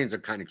 The Guardians are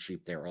kind of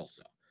cheap there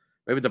also.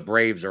 Maybe the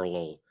Braves are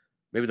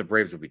maybe the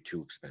Braves would be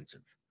too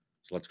expensive.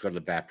 So let's go to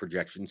the bat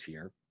projections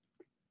here.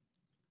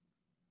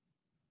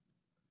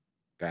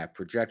 Bat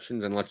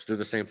projections, and let's do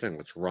the same thing.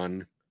 Let's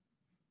run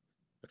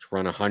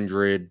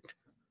 100.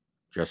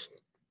 Just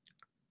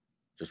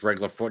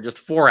regular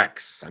just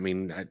 4X. I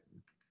mean,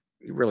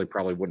 you really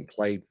probably wouldn't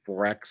play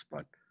 4X,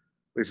 but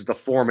this is the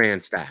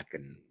 4-man stack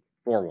and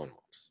 4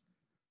 one-offs.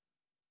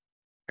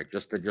 Right,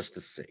 just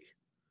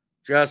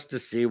to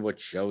see what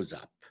shows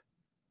up.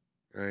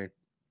 All right,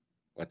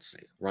 let's see.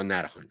 Run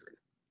that 100.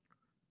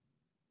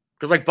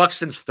 Because like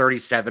Buxton's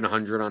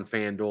 3,700 on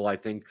FanDuel, I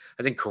think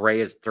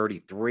Correa's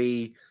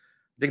 33.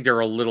 I think they're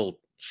a little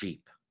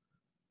cheap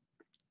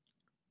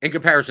in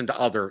comparison to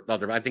other.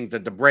 I think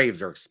that the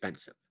Braves are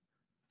expensive.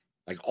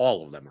 Like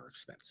all of them are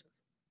expensive.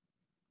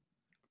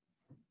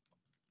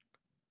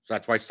 So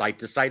that's why site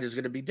to site is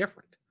going to be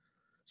different.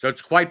 So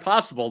it's quite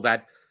possible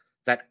that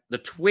the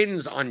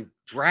Twins on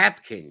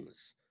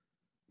DraftKings,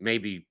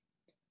 maybe,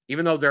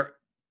 even though they're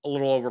a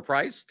little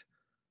overpriced,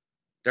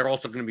 they're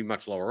also going to be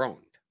much lower owned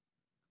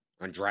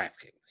on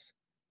DraftKings.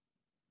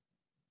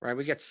 Right?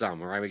 We get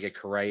some, all right? We get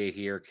Correa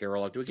here,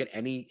 Kirilloff. Do we get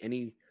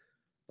any,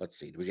 let's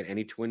see, do we get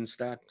any Twin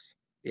stacks?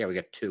 Yeah, we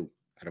get 2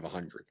 out of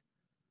 100.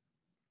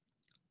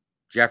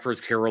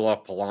 Jeffers,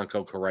 Kirilloff,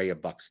 Polanco, Correa,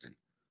 Buxton.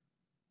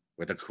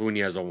 With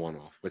Acuna as a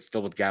one-off.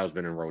 Still with Gausman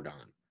and Rodon.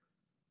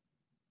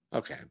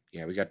 Okay,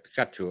 yeah, we got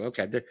 2.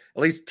 Okay, at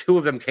least 2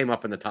 of them came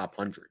up in the top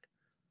 100.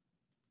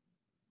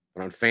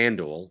 But on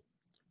FanDuel,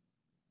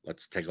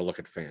 let's take a look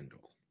at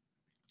FanDuel.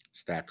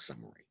 Stack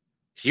summary.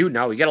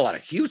 No, we get a lot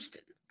of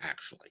Houston,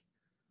 actually.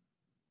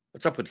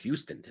 What's up with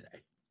Houston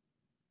today?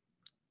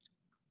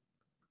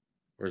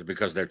 Or is it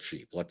because they're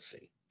cheap? Let's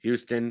see.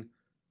 Houston,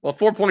 well,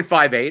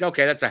 4.58.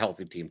 Okay, that's a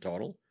healthy team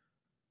total.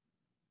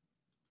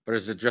 But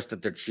is it just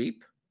that they're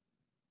cheap?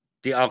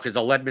 Because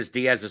Aledmys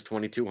Diaz is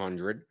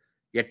 2,200.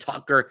 Yeah,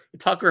 Tucker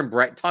and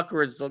Brett.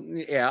 Tucker is,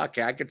 yeah,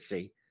 okay, I could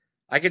see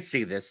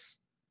this.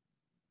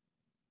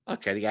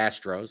 Okay, the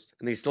Astros.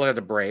 And they still have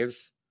the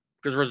Braves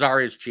because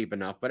Rosario is cheap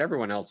enough, but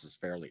everyone else is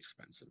fairly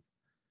expensive.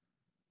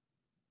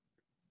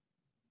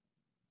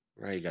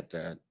 Right, you got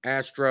the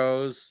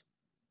Astros.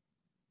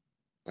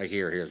 Like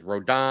here's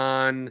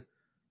Rodon,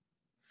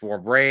 4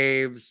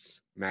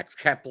 Braves, Max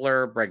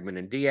Kepler, Bregman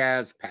and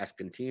Diaz,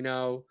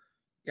 Pasquantino.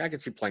 Yeah, I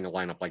could see playing a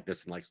lineup like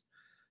this in like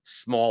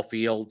small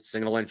field,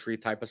 single entry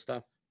type of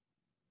stuff.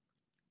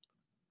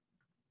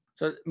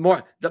 So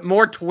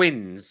more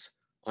Twins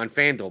on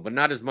FanDuel, but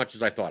not as much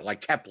as I thought.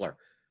 Like Kepler.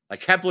 Like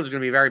Kepler's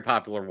going to be a very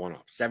popular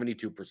one-off,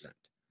 72%.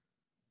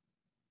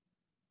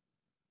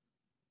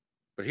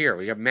 But here,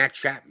 we have Matt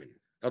Chapman.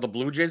 Oh, the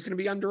Blue Jays going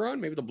to be underowned?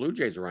 Maybe the Blue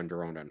Jays are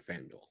underowned on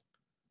FanDuel.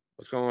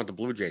 What's going on with the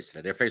Blue Jays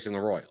today? They're facing the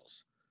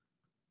Royals.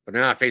 But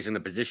they're not facing the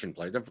position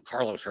play. They're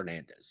Carlos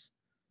Hernandez.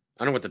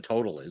 I don't know what the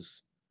total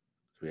is.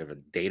 So we have a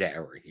data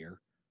error here.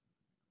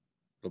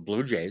 The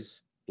Blue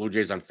Jays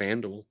on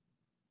FanDuel.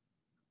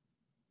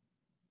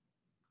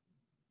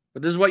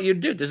 But this is what you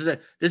do. This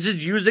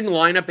is using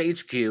Lineup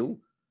HQ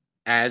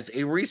as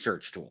a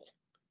research tool.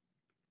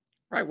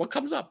 Right? What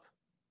comes up?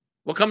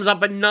 What comes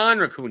up in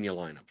non-Acuna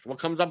lineups? What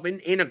comes up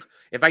in a...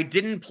 If I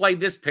didn't play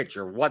this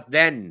pitcher, what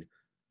then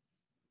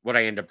would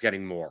I end up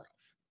getting more of?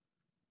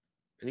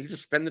 And you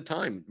just spend the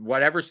time,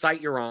 whatever site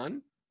you're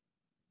on,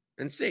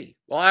 and see.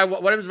 Well,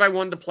 what if I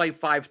wanted to play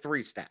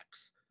 5-3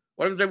 stacks?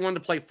 What if I wanted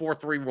to play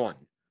 4-3-1?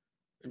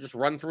 And just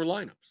run through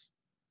lineups.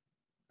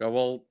 Go,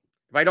 well,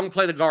 if I don't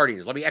play the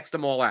Guardians, let me X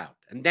them all out.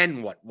 And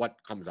then what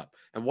comes up?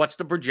 And what's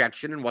the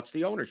projection and what's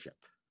the ownership?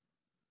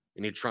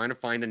 And you're trying to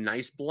find a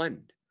nice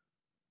blend.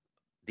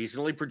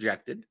 Decently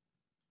projected,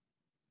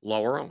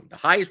 lower owned. The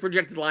highest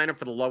projected lineup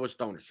for the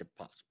lowest ownership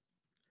possible.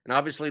 And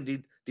obviously,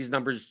 these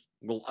numbers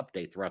will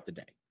update throughout the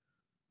day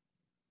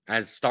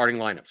as starting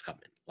lineups come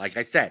in. Like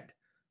I said,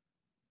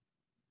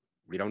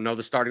 we don't know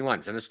the starting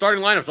lineups. And the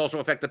starting lineups also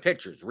affect the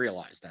pitchers.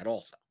 Realize that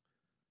also.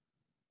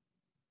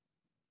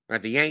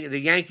 Right, the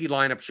Yankee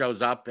lineup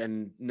shows up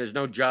and there's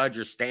no Judge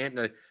or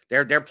Stanton.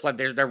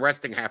 They're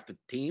resting half the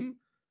team.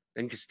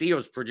 Then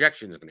Castillo's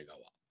projection is going to go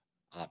up,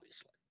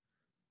 obviously.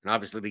 And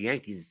obviously the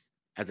Yankees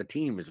as a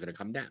team is going to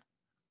come down.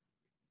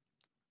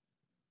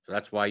 So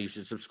that's why you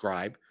should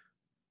subscribe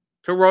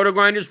to Roto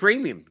Grinders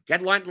Premium.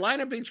 Get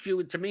Lineup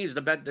HQ to me is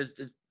the best.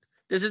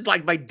 This is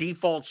like my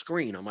default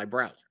screen on my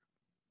browser.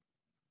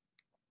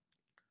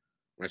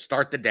 When I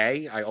start the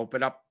day, I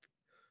open up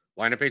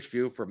Lineup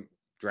HQ from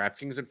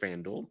DraftKings and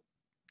FanDuel,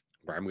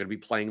 where I'm going to be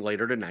playing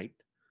later tonight.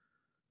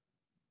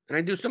 And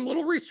I do some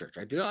little research.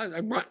 I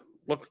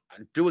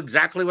do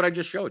exactly what I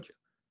just showed you.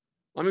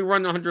 Let me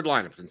run the 100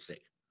 lineups and see.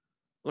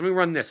 Let me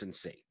run this and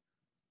see.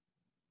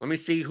 Let me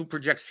see who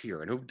projects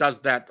here and who does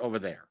that over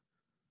there.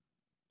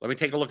 Let me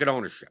take a look at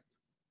ownership.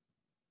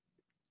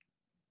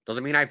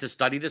 Doesn't mean I have to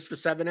study this for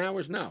 7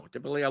 hours. No.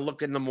 Typically, I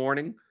look in the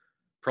morning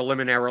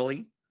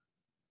preliminarily.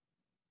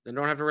 Then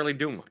don't have to really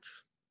do much.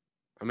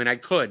 I mean, I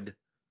could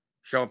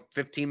show up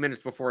 15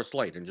 minutes before a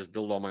slate and just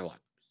build all my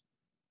lineups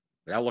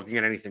without looking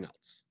at anything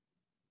else.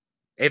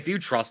 If you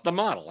trust the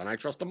model, and I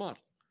trust the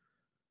model.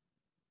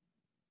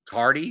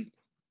 Cardi,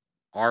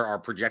 our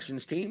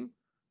projections team,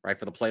 right,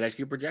 for the Plate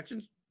IQ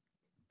projections,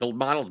 build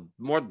models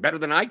better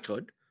than I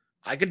could.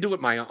 I could do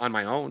it on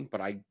my own,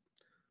 but I'm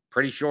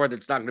pretty sure that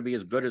it's not going to be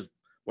as good as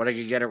what I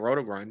could get at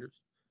Roto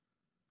Grinders.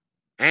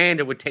 And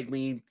it would take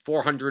me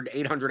 400,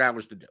 800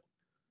 hours to do.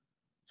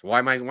 So why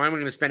am I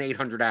going to spend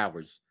 800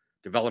 hours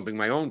developing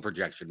my own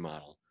projection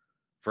model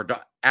for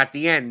at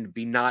the end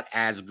be not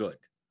as good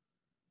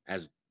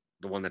as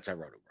the one that's at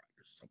Roto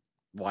Grinders? So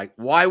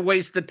why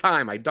waste the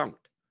time? I don't.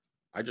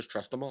 I just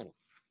trust the model.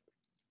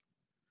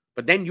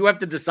 But then you have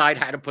to decide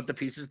how to put the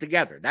pieces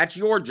together. That's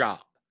your job.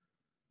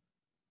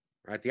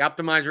 Right? The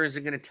optimizer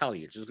isn't going to tell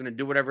you. It's just going to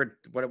do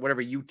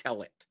whatever you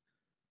tell it.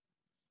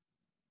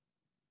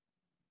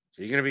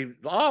 So you're going to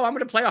be, I'm going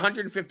to play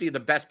 150 of the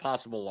best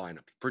possible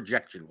lineups,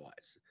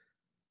 projection-wise.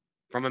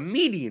 From a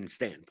median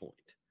standpoint.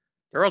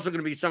 They're also going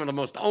to be some of the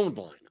most owned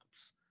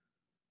lineups.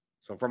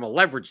 So from a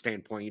leverage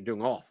standpoint, you're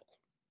doing awful.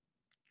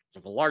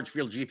 So for large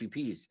field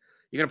GPPs,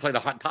 you're going to play the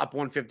top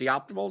 150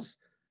 optimals,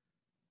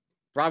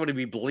 probably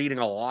be bleeding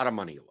a lot of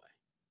money away.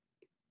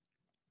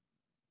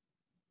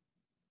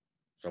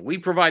 So we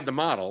provide the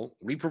model.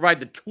 We provide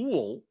the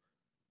tool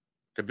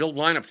to build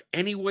lineups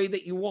any way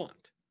that you want.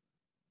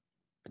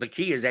 But the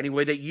key is any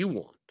way that you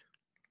want.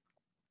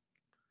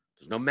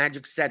 There's no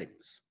magic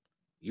settings.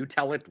 You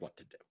tell it what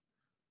to do.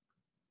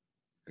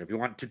 And if you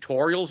want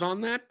tutorials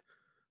on that,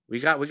 we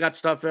got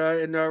stuff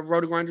in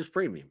Roto Grinders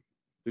Premium.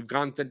 We've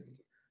gone to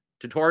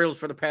tutorials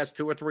for the past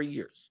 2 or 3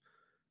 years.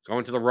 Go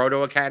into the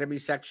Roto Academy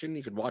section.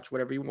 You can watch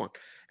whatever you want.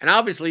 And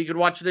obviously, you could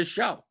watch this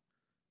show.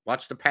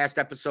 Watch the past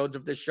episodes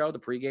of this show, the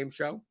pregame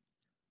show.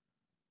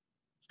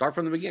 Start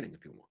from the beginning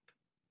if you want.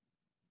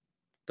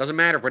 Doesn't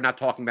matter if we're not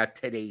talking about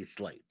today's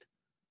slate.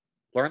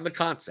 Learn the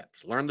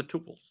concepts. Learn the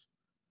tools.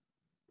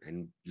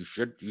 And you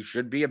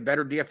should be a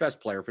better DFS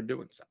player for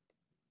doing so.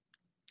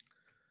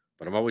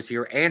 But I'm always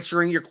here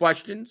answering your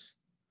questions.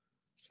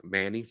 So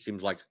Manny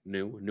seems like a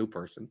new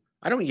person.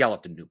 I don't yell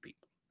at the new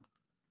people.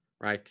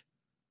 Right?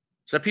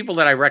 So people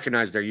that I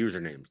recognize their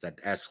usernames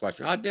that ask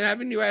questions. Oh,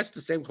 haven't you asked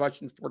the same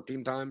question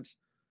 14 times?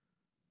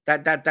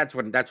 That's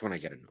when I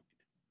get annoyed.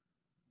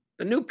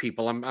 The new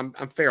people,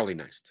 I'm fairly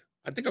nice to.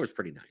 I think I was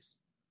pretty nice.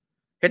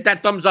 Hit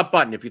that thumbs up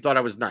button if you thought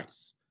I was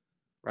nice,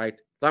 right?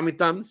 Thummy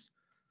thumbs.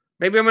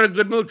 Maybe I'm in a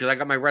good mood because I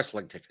got my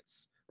wrestling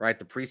tickets, right?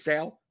 The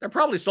pre-sale. They're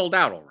probably sold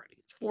out already.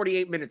 It's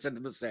 48 minutes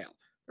into the sale.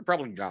 They're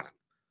probably gone.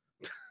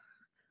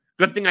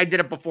 Good thing I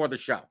did it before the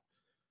show.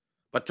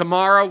 But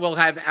tomorrow we'll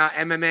have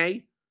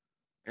MMA,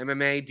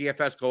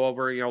 DFS, go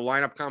over,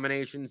 lineup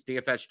combinations,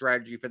 DFS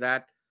strategy for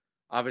that.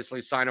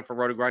 Obviously, sign up for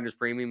Roto Grinders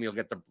Premium. You'll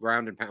get the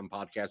Ground and Pound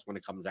podcast when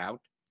it comes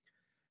out.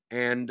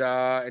 And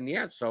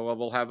yeah, so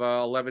we'll have a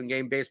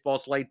 11-game baseball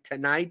slate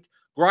tonight.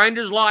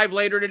 Grinders live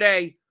later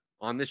today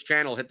on this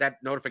channel. Hit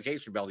that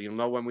notification bell. You'll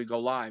know when we go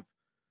live.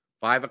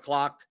 5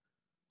 o'clock,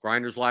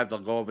 Grinders live. They'll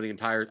go over the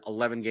entire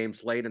 11-game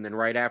slate. And then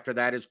right after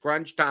that is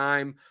Crunch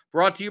Time,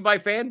 brought to you by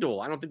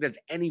FanDuel. I don't think there's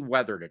any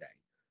weather today.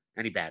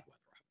 Any bad weather,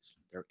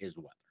 obviously. There is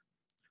weather.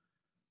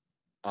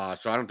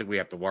 So I don't think we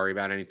have to worry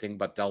about anything,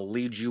 but they'll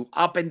lead you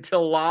up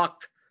until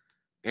locked,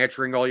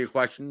 answering all your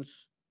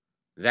questions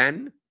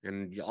then.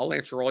 And I'll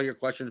answer all your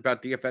questions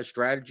about DFS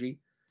strategy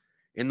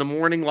in the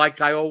morning like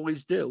I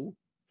always do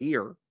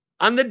here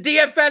on the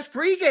DFS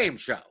pregame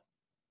show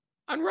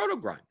on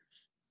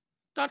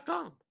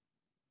rotogrinders.com.